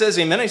Jesus says,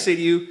 amen, I say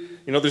to you,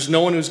 there's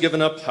no one who's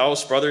given up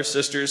house, brothers,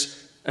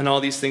 sisters, and all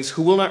these things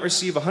who will not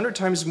receive 100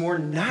 times more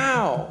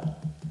now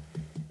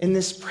in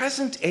this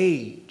present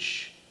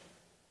age.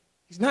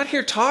 He's not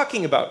here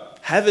talking about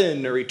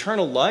heaven or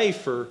eternal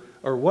life or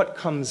what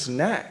comes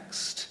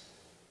next.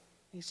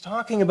 He's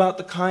talking about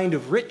the kind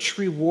of rich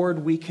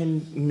reward we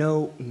can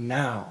know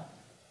now.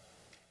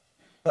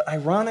 But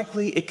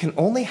ironically, it can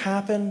only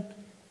happen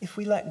if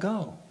we let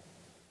go.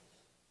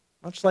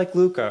 Much like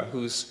Luca,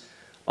 who's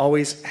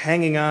always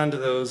hanging on to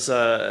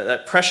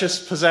that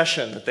precious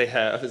possession that they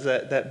have, is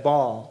that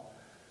ball.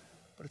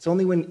 But it's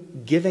only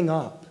when giving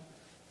up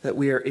that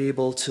we are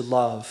able to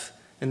love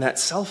in that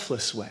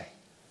selfless way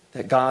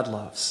that God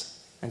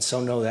loves, and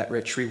so know that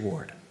rich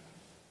reward.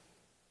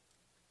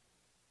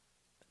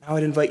 Now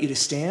I'd invite you to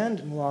stand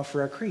and we'll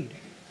offer our creed.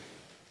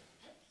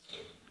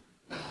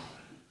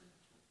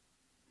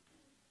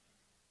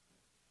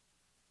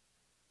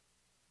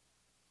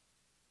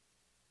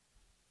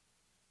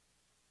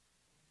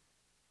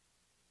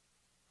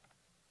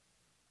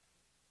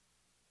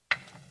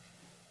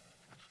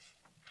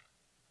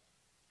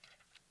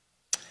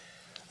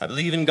 I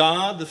believe in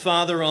God, the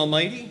Father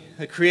Almighty,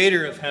 the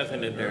creator of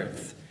heaven and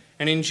earth,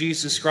 and in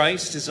Jesus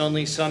Christ, his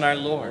only Son, our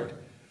Lord,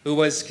 who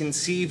was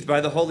conceived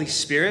by the Holy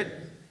Spirit,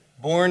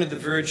 born of the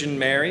Virgin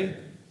Mary,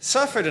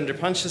 suffered under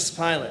Pontius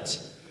Pilate,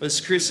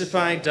 was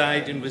crucified,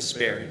 died, and was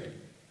buried.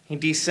 He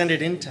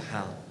descended into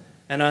hell,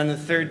 and on the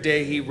third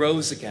day he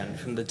rose again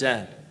from the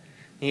dead.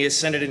 He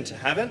ascended into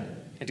heaven,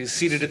 and is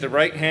seated at the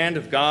right hand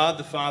of God,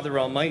 the Father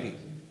Almighty.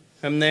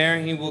 From there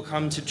he will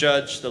come to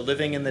judge the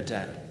living and the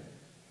dead.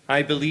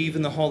 I believe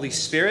in the Holy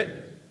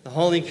Spirit, the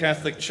Holy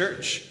Catholic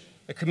Church,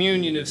 the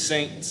communion of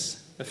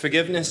saints, the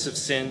forgiveness of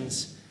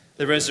sins,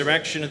 the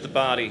resurrection of the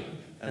body,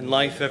 and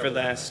life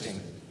everlasting.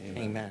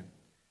 Amen.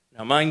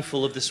 Now,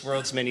 mindful of this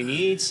world's many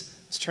needs,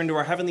 let's turn to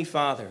our Heavenly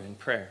Father in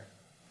prayer.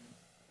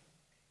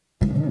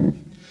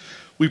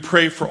 We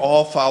pray for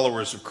all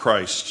followers of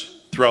Christ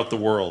throughout the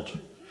world,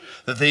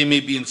 that they may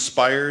be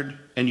inspired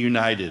and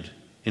united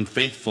in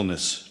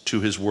faithfulness to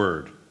his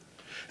word,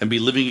 and be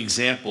living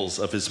examples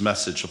of his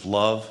message of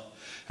love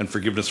and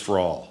forgiveness for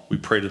all. We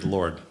pray to the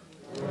Lord.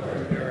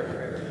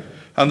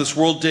 On this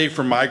World Day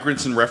for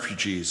Migrants and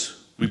Refugees,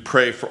 We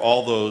pray for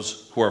all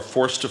those who are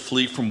forced to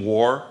flee from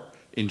war,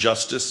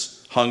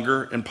 injustice,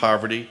 hunger, and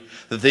poverty,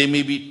 that they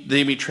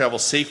may travel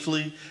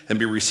safely and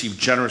be received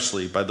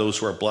generously by those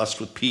who are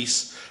blessed with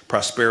peace,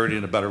 prosperity,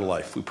 and a better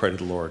life. We pray to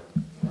the Lord.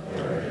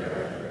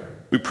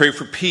 We pray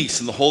for peace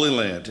in the Holy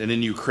Land and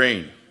in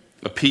Ukraine,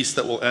 a peace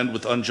that will end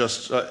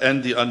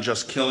the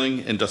unjust killing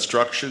and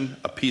destruction,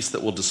 a peace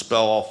that will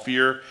dispel all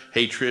fear,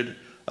 hatred,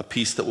 a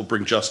peace that will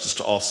bring justice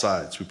to all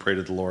sides. We pray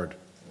to the Lord.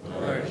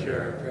 Lord,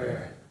 hear our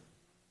prayer.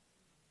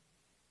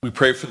 We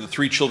pray for the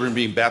 3 children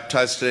being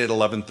baptized today at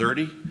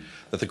 11:30,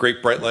 that the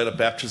great bright light of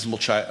baptism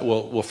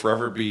will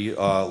forever be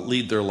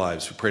lead their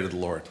lives. We pray to the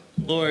Lord.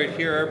 Lord,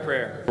 hear our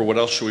prayer. For what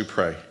else shall we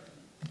pray?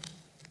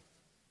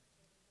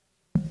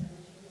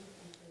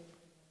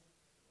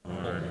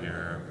 Lord, hear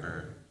our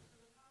prayer.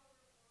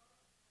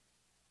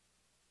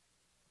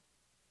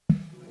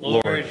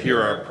 Lord,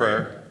 hear our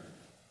prayer.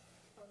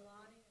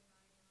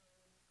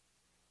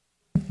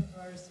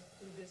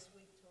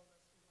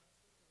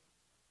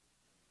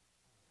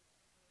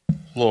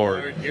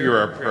 Lord,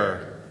 hear our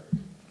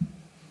prayer.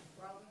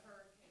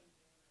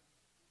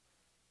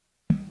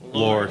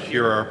 Lord,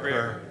 hear our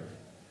prayer.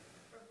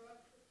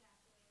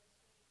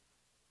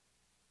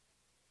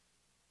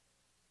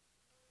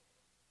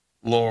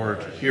 Lord,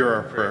 hear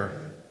our prayer.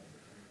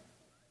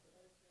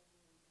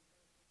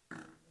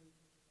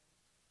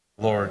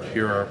 Lord,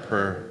 hear our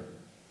prayer.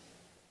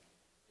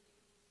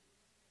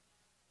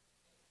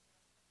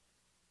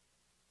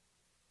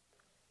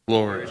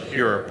 Lord,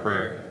 hear our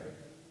prayer.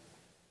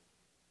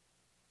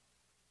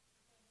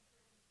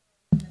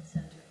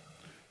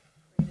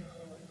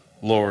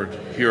 Lord,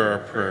 hear our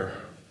prayer.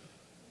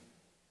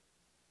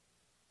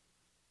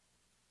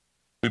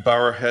 We bow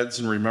our heads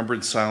and remember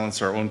in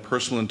silence our own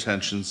personal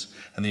intentions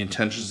and the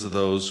intentions of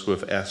those who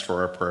have asked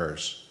for our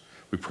prayers.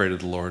 We pray to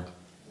the Lord.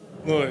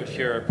 Lord,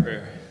 hear our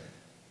prayer.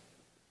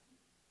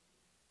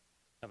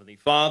 Heavenly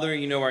Father,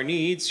 you know our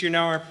needs, hear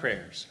now our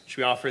prayers, which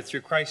we offer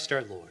through Christ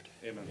our Lord.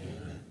 Amen.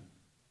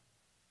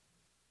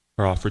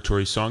 Our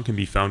offertory song can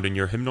be found in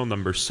your hymnal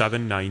number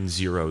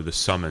 790, the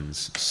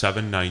summons,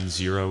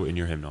 790 in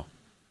your hymnal.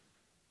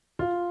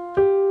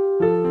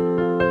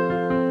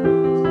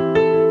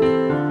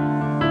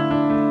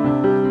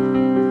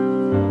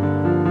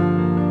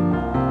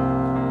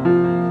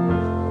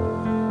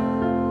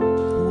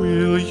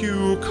 Will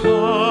you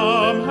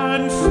come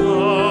and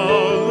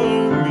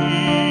follow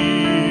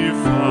me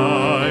if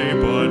I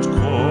but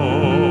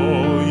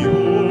call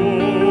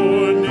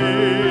your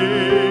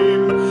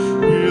name?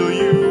 Will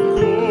you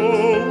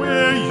go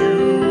where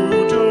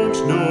you don't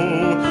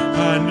know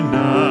and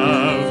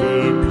never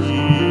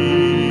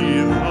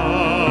be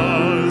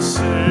the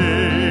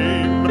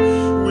same?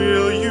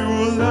 Will you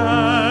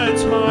let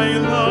my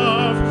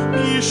love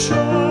be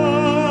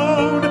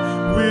shown?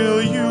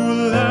 Will you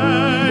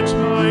let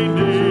my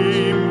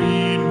name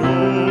be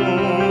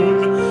known?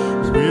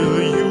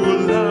 Will you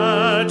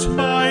let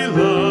my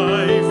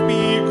life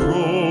be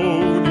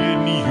grown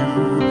in you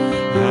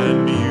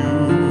and you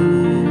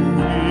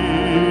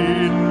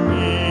in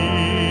me?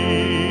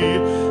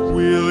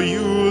 Will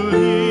you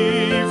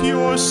leave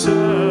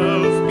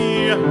yourself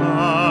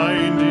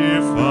behind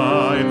if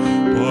I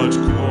but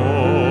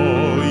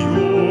call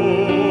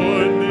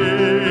your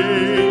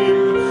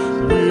name?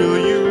 Will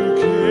you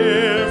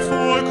care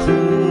for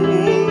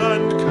cool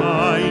and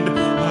kind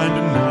and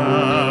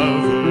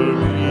never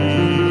be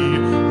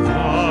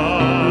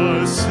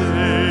the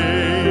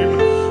same?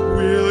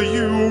 Will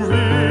you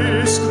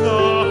risk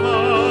the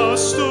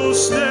hostile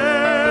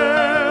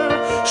stare?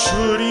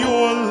 Should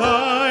your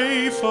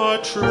life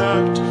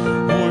attract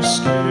or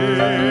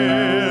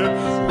scare?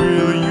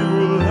 Will you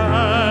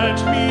let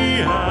me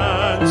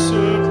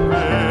answer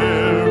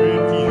prayer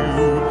in you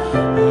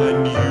and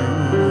you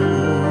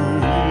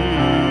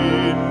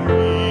in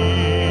me?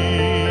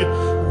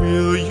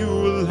 Will you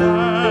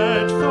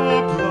let the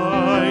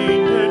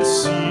blinded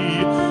see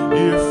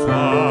if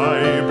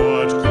I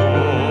but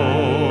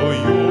call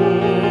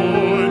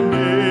your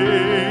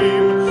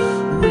name?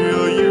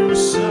 Will you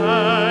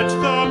set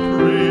the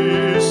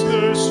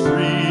prisoners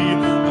free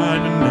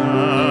and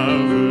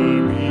never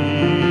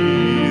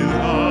be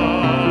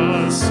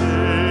the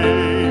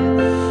same?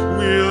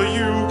 Will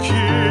you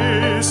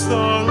kiss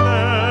the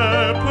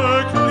leper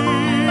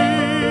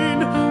clean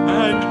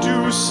and do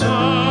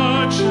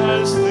such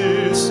as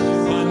this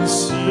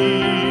unseen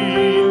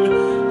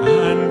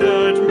and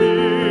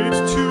admit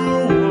to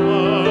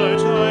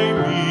what I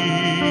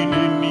mean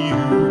in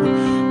you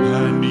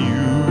and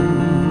you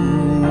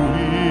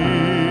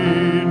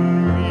in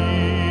me?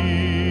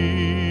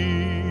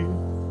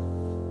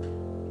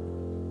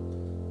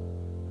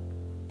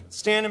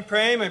 Stand and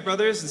pray, my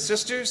brothers and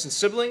sisters and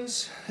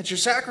siblings, that your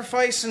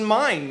sacrifice and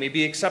mine may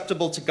be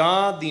acceptable to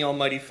God, the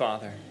Almighty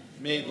Father.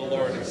 May the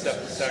Lord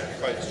accept the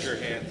sacrifice at your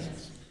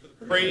hands, for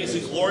the praise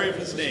and glory of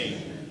his name,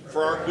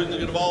 for our good and the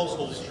good of all his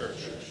holy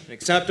church. And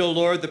accept, O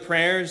Lord, the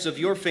prayers of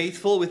your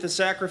faithful with the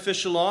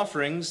sacrificial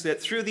offerings,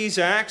 that through these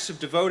acts of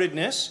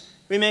devotedness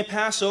we may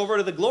pass over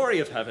to the glory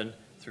of heaven,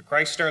 through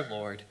Christ our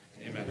Lord.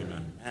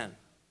 Amen. Amen.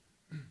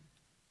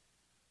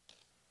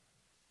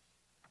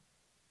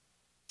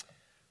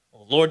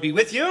 Lord be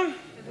with you.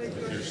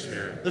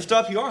 Lift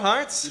up your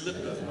hearts.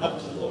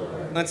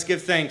 Let's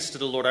give thanks to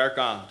the Lord our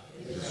God.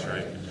 It's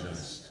right and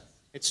just.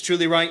 It's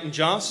truly right and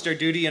just, our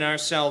duty and our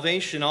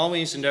salvation,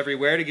 always and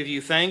everywhere, to give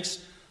you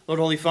thanks, Lord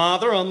Holy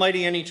Father,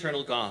 Almighty and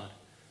eternal God.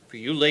 For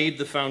you laid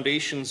the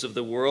foundations of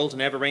the world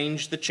and have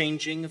arranged the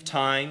changing of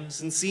times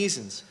and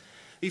seasons.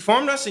 You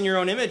formed us in your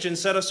own image and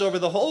set us over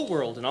the whole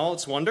world in all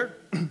its wonder.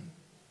 To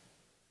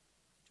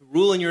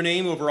rule in your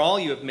name over all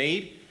you have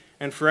made,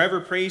 and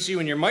forever praise you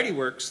in your mighty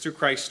works through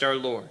Christ our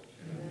Lord.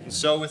 And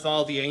so with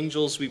all the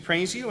angels we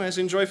praise you, as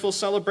in joyful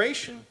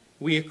celebration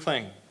we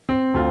acclaim.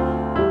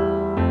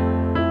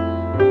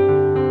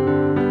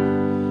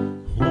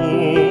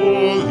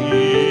 Holy,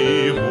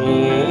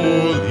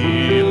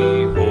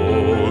 holy,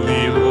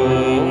 holy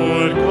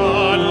Lord,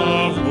 God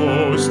of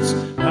hosts,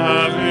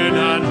 heaven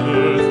and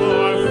earth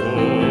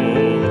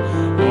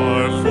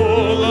are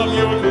full of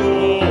your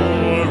glory.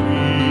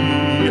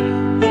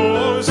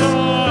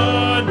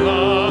 Hosanna,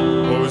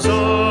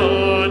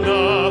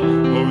 Hosanna,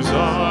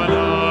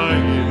 Hosanna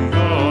in the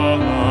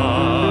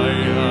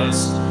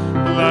highest.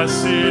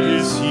 Blessed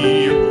is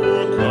he who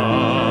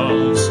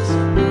comes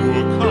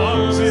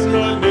in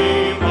the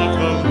name of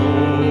the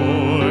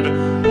Lord.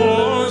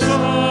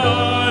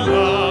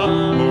 Hosanna,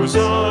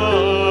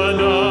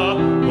 Hosanna,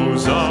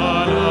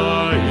 Hosanna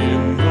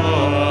in the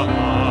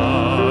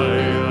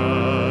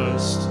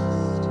highest.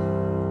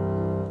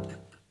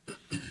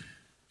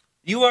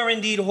 You are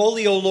indeed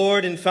holy, O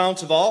Lord, and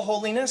fount of all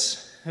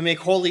holiness. And make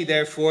holy,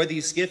 therefore,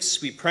 these gifts,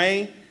 we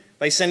pray,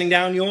 by sending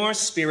down your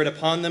Spirit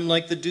upon them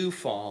like the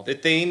dewfall,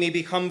 that they may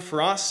become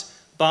for us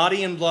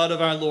body and blood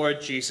of our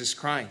Lord Jesus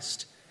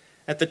Christ.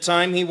 At the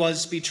time he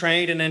was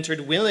betrayed and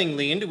entered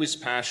willingly into his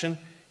passion,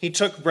 he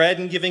took bread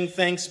and giving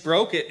thanks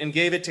broke it and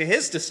gave it to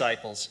his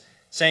disciples,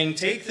 saying,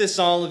 "Take this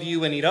all of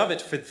you and eat of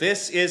it, for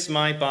this is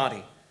my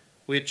body,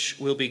 which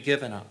will be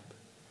given up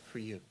for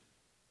you."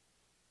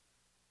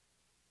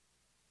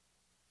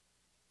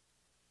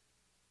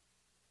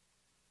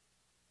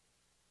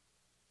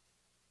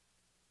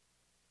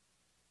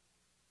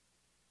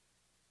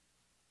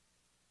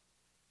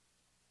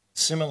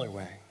 Similar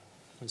way,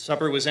 when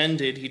supper was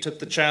ended, he took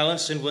the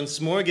chalice, and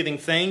once more giving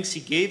thanks, he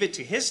gave it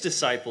to his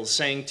disciples,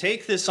 saying,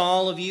 "Take this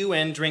all of you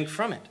and drink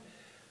from it.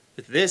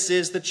 But this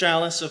is the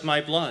chalice of my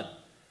blood,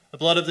 the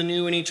blood of the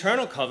new and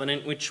eternal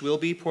covenant, which will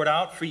be poured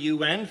out for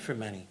you and for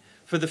many,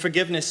 for the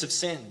forgiveness of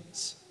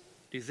sins.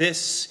 Do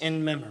this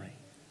in memory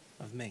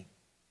of me."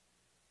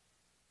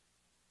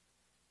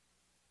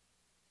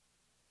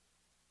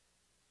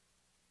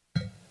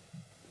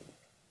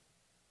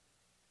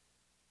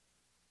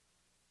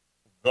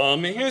 The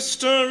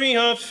mystery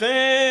of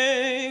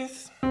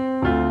faith.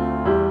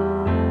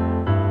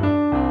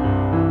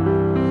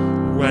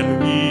 When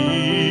we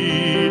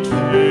eat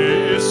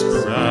this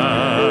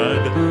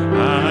bread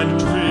and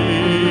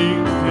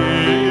drink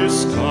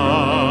this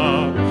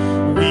cup,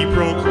 we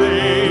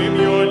proclaim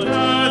your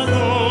death,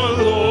 O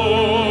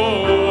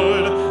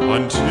Lord,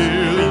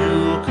 until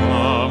you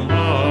come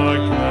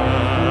again.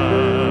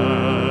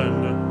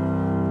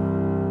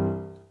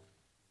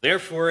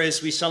 Therefore,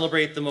 as we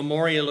celebrate the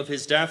memorial of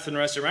his death and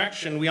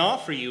resurrection, we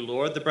offer you,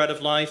 Lord, the bread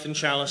of life and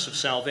chalice of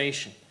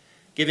salvation,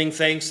 giving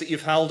thanks that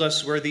you've held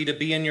us worthy to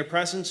be in your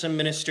presence and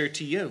minister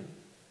to you.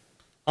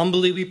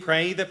 Humbly we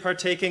pray that,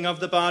 partaking of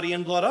the body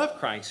and blood of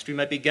Christ, we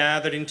might be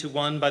gathered into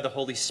one by the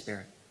Holy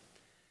Spirit.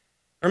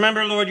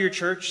 Remember, Lord, your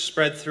church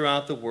spread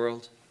throughout the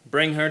world.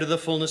 Bring her to the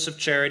fullness of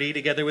charity,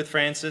 together with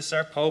Francis,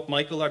 our Pope,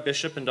 Michael, our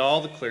Bishop, and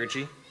all the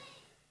clergy.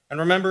 And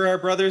remember our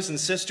brothers and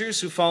sisters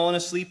who've fallen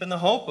asleep in the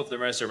hope of the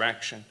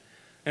resurrection,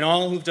 and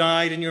all who've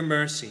died in your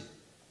mercy.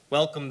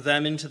 Welcome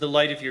them into the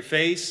light of your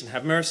face, and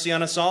have mercy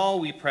on us all,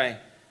 we pray,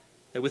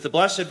 that with the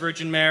Blessed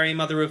Virgin Mary,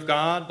 Mother of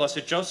God,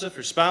 Blessed Joseph,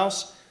 her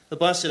spouse, the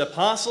blessed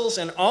apostles,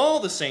 and all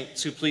the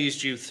saints who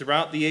pleased you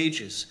throughout the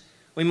ages,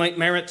 we might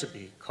merit to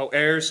be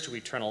co-heirs to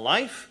eternal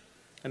life,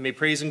 and may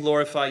praise and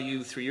glorify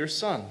you through your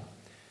Son,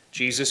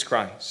 Jesus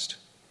Christ.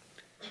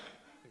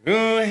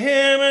 Through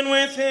him and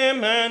with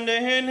him and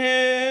in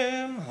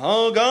him,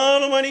 O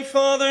God, Almighty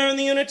Father, in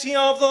the unity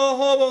of the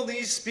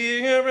Holy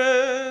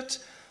Spirit,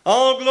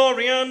 all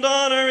glory and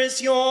honor is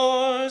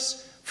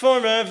yours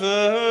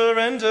forever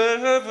and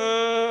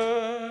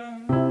ever.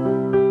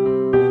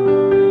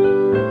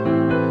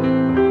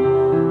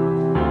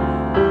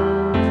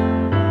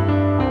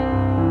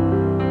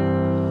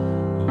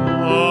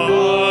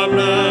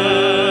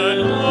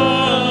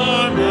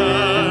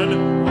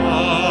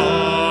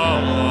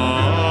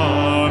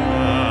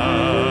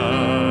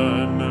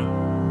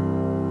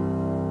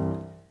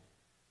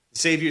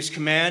 Savior's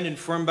command,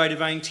 informed by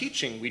divine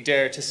teaching, we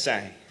dare to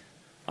say,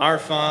 Our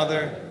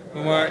Father,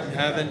 who art in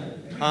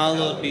heaven,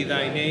 hallowed be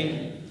thy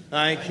name.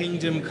 Thy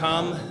kingdom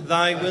come,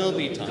 thy will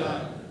be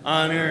done,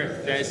 on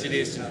earth as it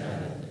is in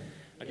heaven.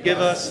 Give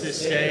us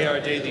this day our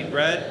daily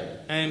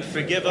bread, and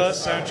forgive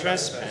us our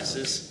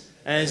trespasses,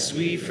 as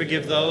we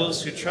forgive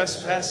those who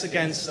trespass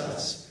against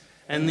us.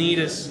 And lead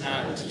us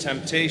not into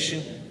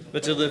temptation,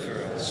 but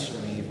deliver us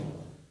from evil.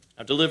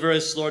 Now deliver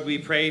us, Lord, we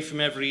pray,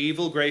 from every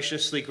evil,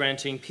 graciously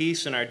granting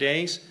peace in our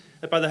days,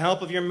 that by the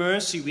help of your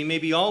mercy we may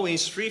be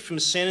always free from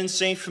sin and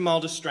safe from all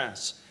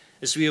distress,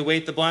 as we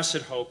await the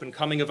blessed hope and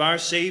coming of our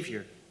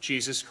Savior,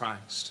 Jesus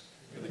Christ.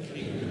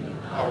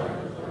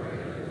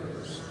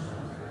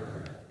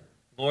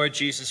 Lord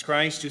Jesus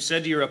Christ, who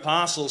said to your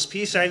apostles,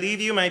 "Peace I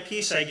leave you, my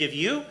peace I give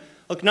you,"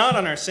 look not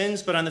on our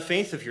sins, but on the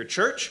faith of your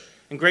church,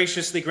 and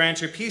graciously grant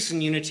her peace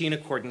and unity in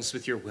accordance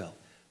with your will,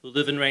 who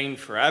live and reign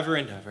forever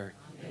and ever.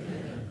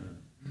 Amen.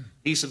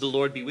 Peace of the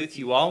Lord be with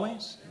you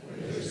always.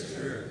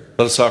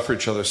 Let us offer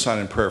each other a sign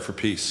in prayer for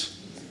peace.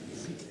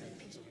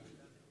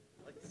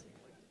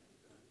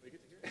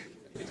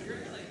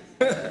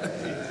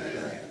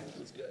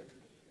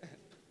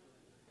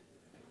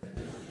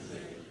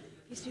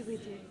 Peace be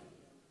with you.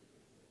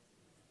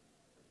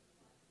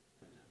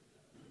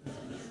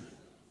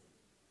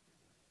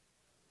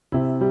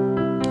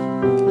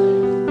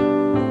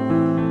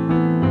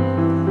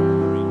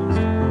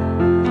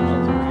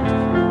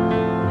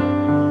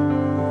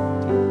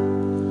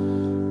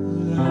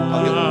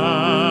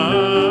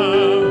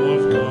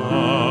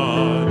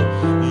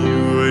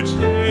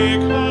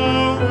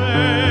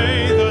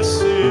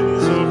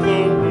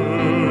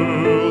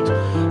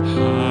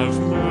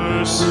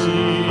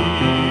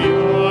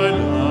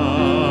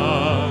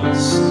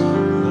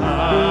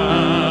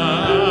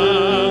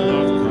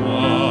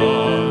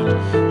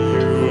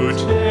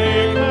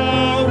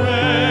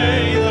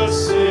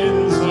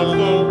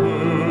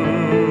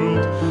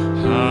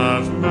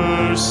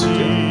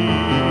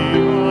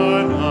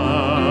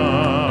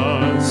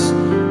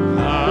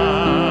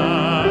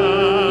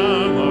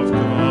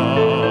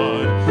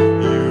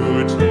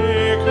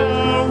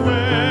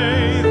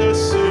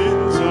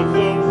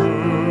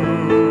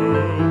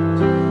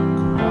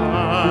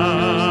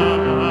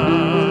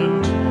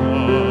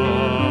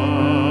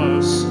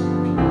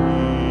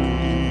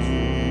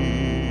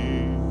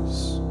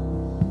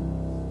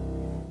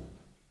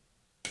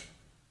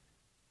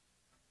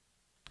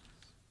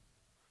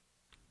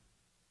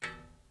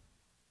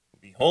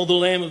 Behold the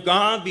Lamb of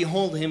God,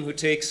 behold him who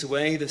takes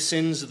away the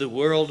sins of the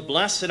world.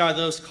 Blessed are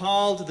those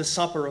called to the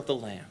supper of the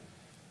Lamb.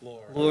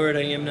 Lord,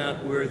 I am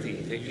not worthy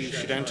that you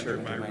should enter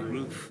under my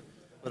roof,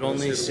 but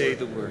only say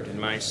the word, and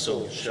my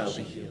soul shall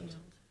be healed.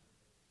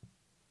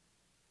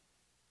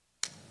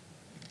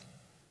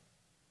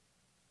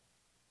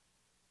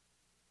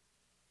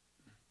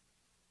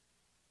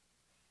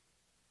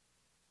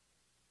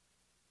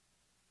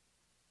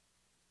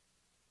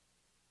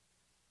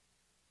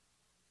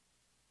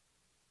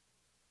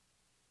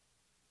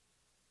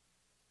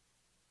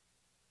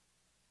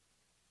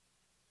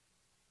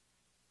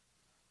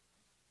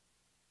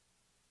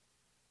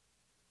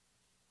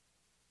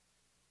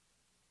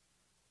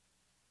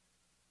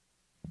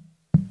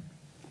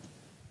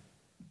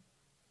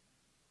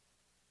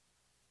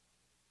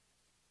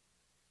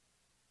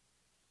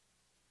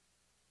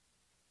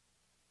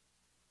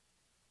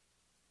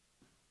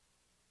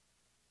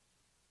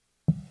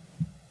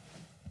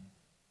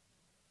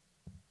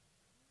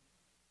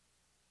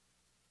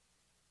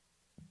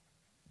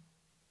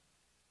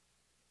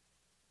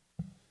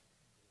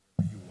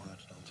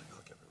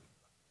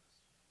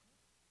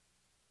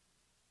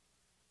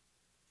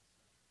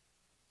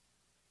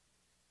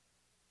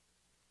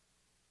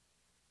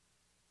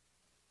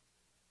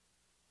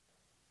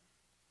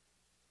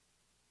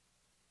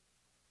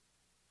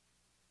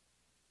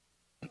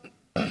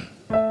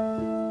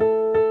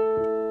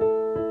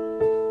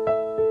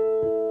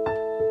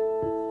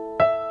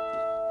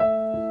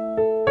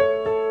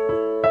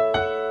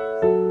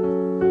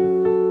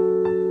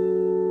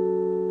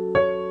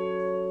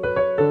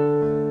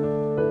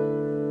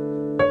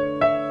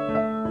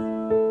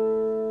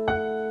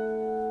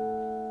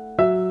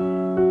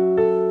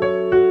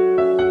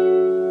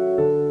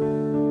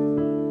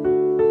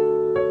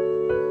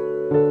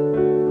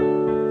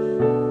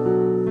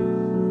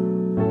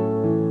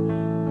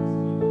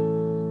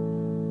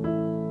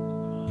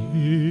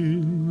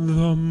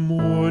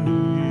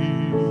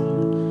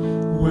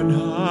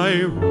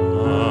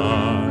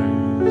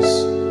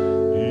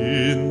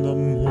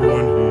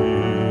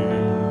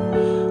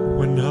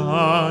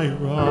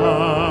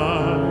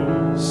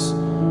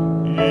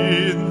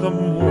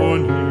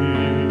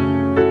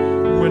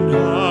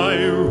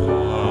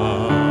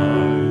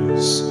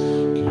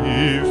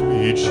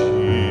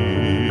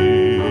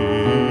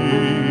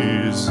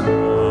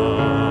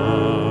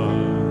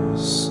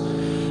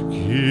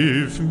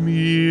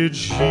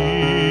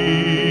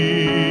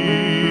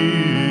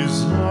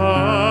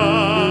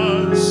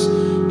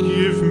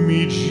 Give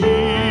me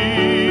Jesus.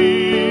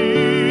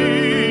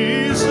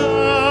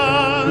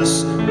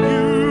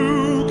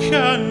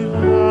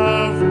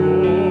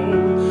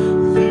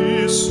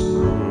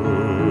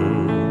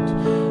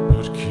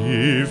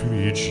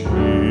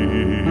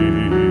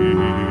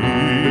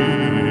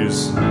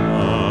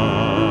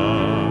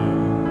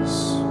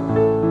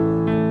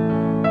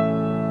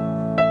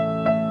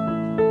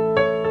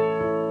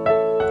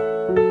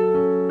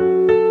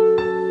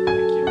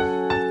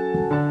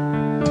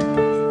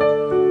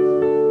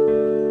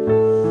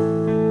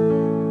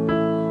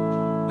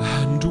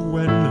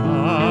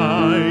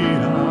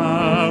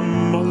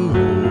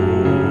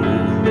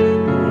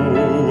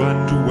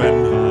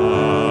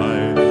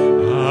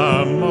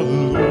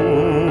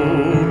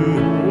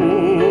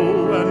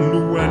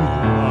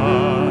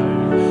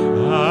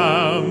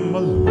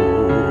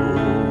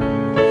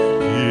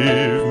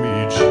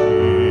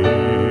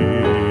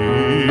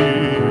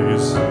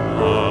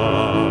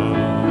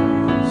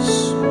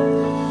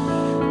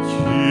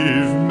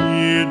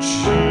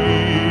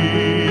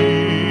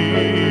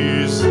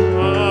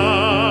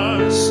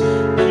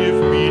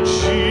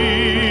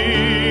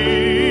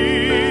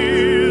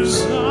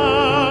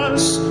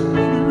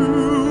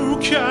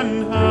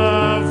 can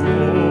have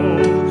all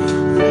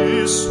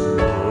this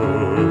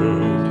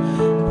world,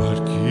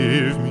 but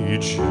give me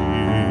Jesus.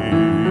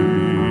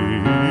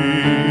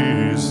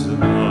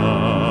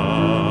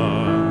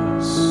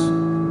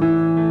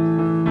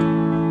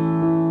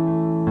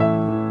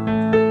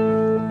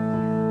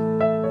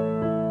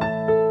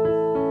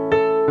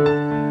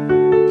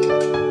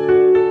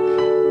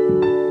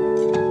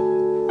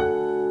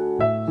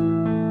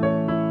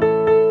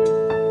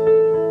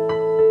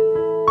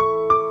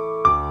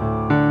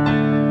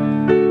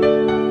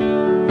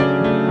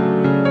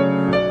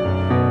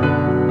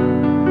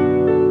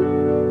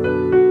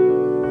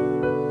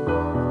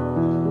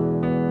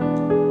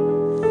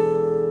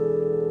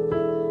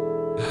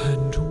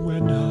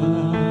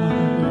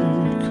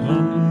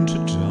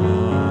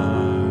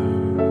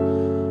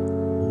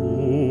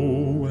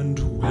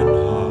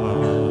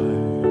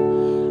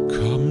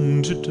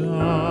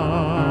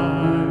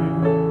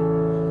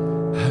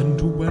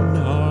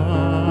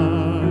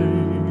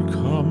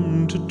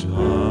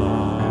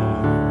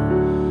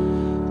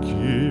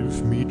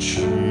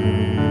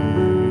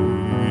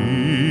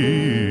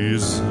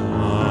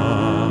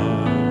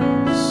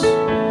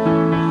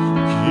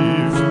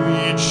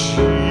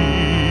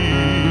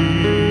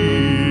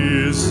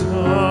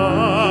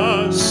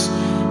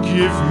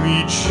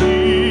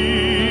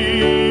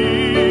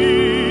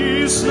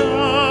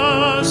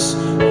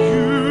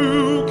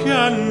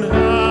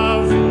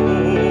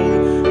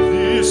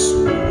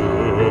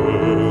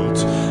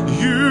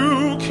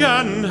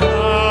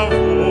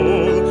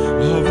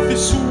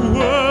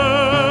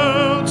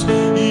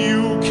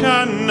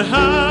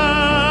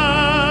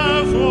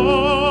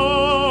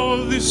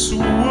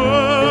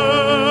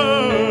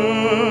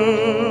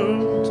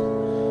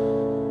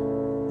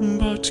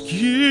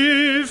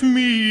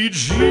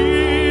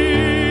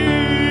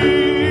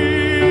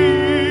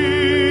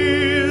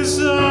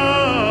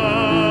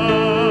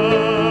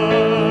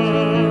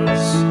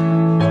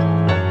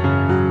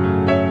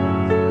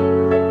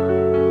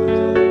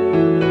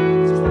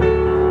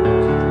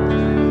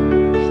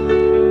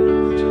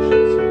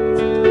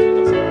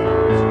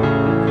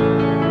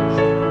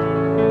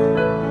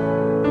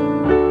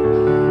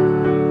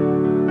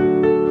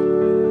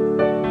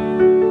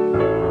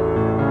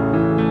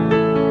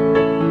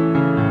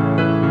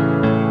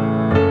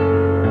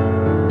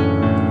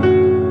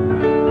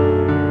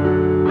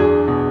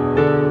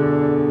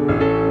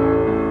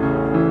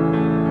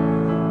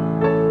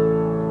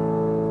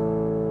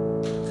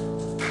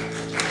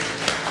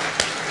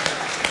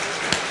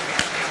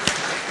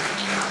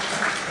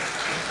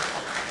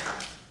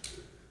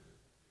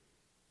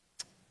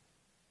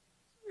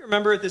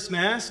 Remember at this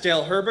Mass,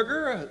 Dale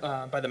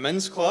Herberger by the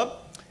Men's Club.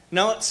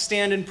 Now let's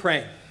stand and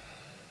pray.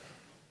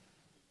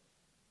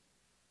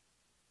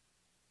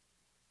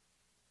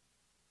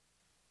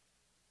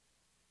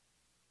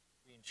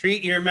 We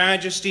entreat your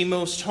majesty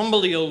most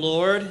humbly, O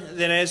Lord,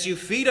 that as you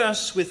feed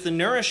us with the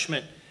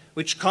nourishment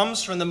which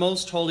comes from the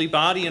most holy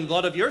body and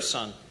blood of your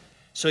Son,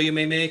 so you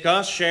may make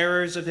us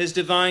sharers of his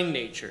divine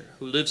nature,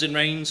 who lives and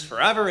reigns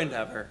forever and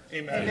ever.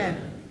 Amen.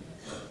 Amen.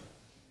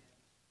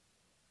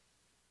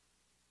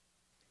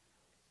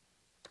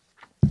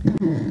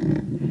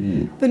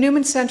 The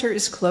Newman Center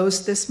is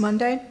closed this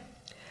Monday.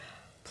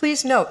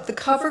 Please note, the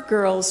Cover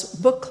Girls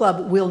Book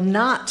Club will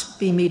not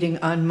be meeting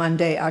on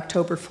Monday,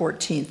 October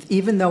 14th,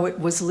 even though it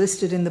was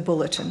listed in the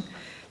bulletin.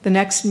 The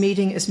next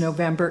meeting is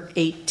November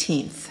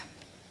 18th.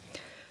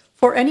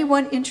 For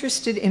anyone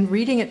interested in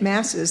reading at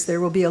Masses, there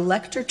will be a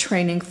lector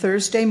training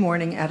Thursday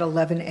morning at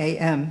 11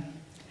 a.m.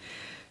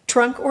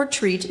 Trunk or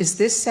Treat is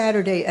this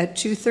Saturday at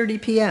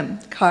 2:30 p.m.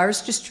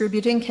 Cars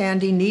distributing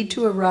candy need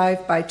to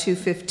arrive by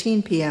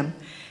 2:15 p.m.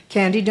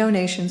 Candy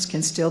donations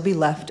can still be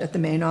left at the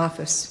main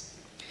office.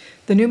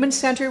 The Newman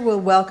Center will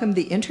welcome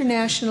the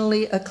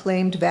internationally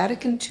acclaimed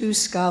Vatican II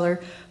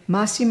scholar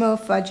Massimo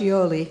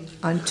Fagioli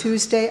on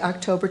Tuesday,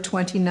 October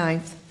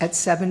 29th at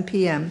 7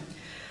 p.m.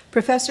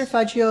 Professor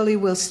Fagioli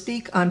will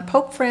speak on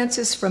Pope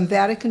Francis from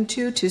Vatican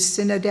II to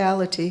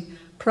Synodality,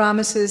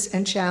 Promises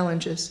and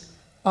Challenges.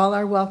 All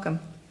are welcome.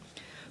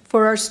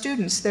 For our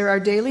students, there are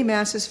daily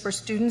masses for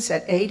students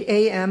at 8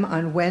 a.m.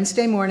 on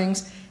Wednesday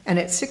mornings and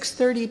at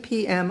 6:30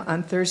 p.m.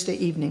 on Thursday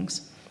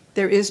evenings.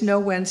 There is no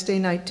Wednesday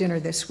night dinner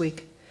this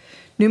week.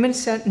 Newman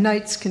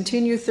nights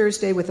continue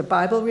Thursday with a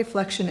Bible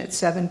reflection at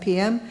 7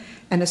 p.m.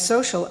 and a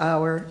social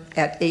hour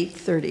at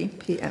 8:30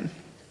 p.m.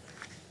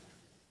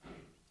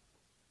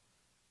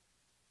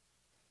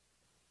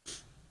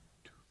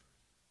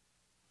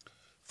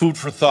 Food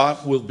for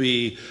Thought will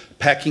be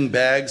packing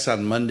bags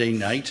on Monday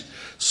night,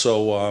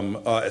 so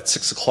at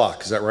 6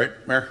 o'clock. Is that right,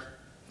 Mayor?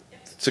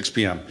 6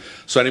 p.m.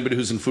 So anybody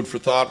who's in Food for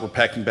Thought, we're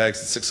packing bags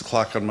at 6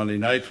 o'clock on Monday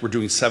night. We're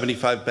doing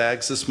 75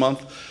 bags this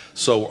month,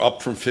 so we're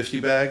up from 50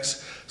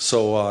 bags.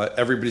 So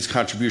everybody's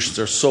contributions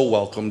are so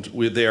welcomed.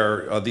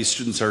 These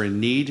students are in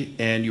need,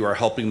 and you are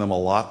helping them a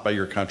lot by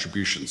your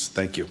contributions.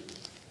 Thank you.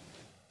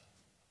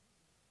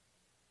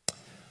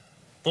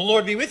 The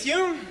Lord be with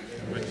you.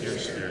 And with your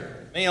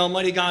spirit. May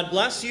Almighty God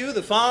bless you,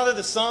 the Father,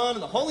 the Son,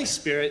 and the Holy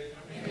Spirit.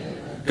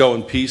 Go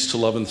in peace to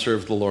love and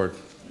serve the Lord.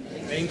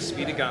 Thanks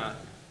be to God.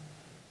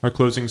 Our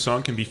closing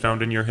song can be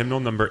found in your hymnal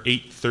number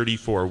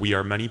 834. We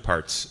are many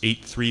parts.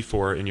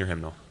 834 in your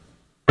hymnal.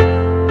 We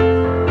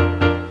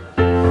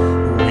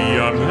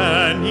are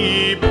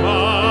many parts,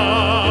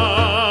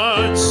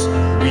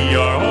 we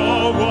are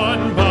all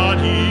one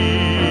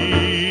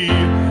body,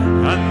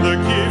 and the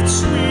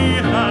gifts we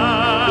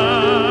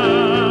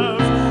have,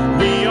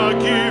 we are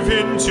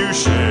given to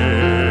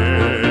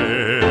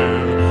share.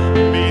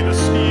 May the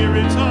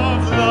Spirit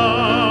of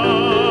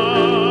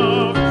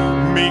love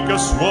make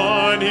us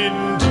one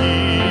indeed,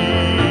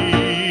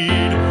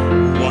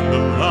 one the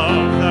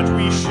love that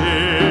we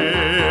share,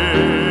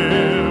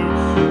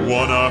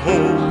 one our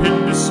hope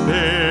in despair,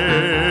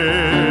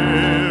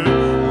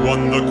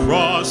 one the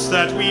cross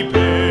that we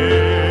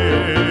bear.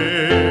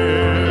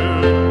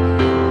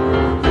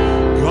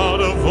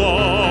 God of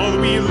all,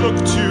 we look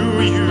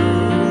to you,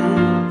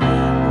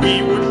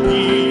 we would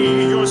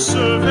be your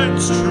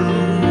servants true.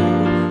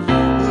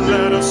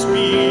 Let us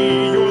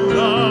be your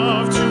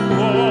love to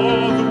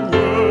all the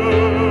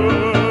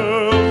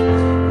world.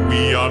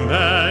 We are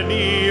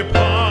many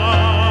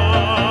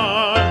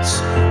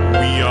parts,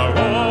 we are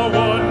all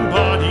one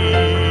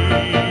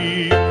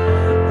body,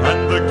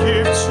 and the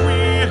gifts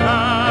we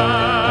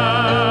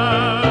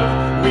have,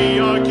 we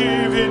are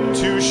given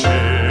to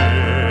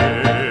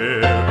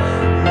share.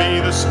 May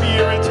the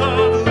Spirit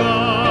of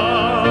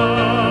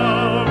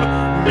love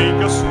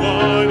make us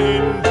one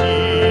indeed,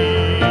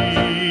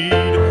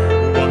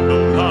 one the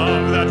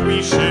love that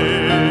we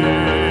share,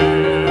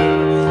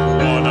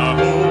 one our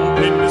hope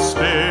in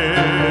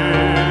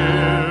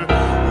despair,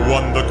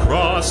 one the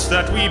cross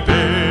that we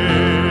bear.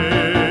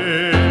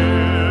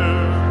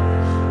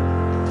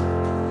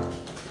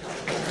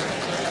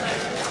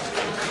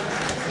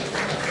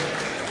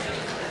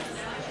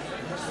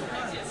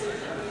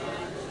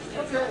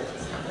 Okay,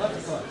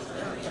 that's fun.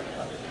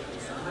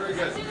 Very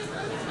good.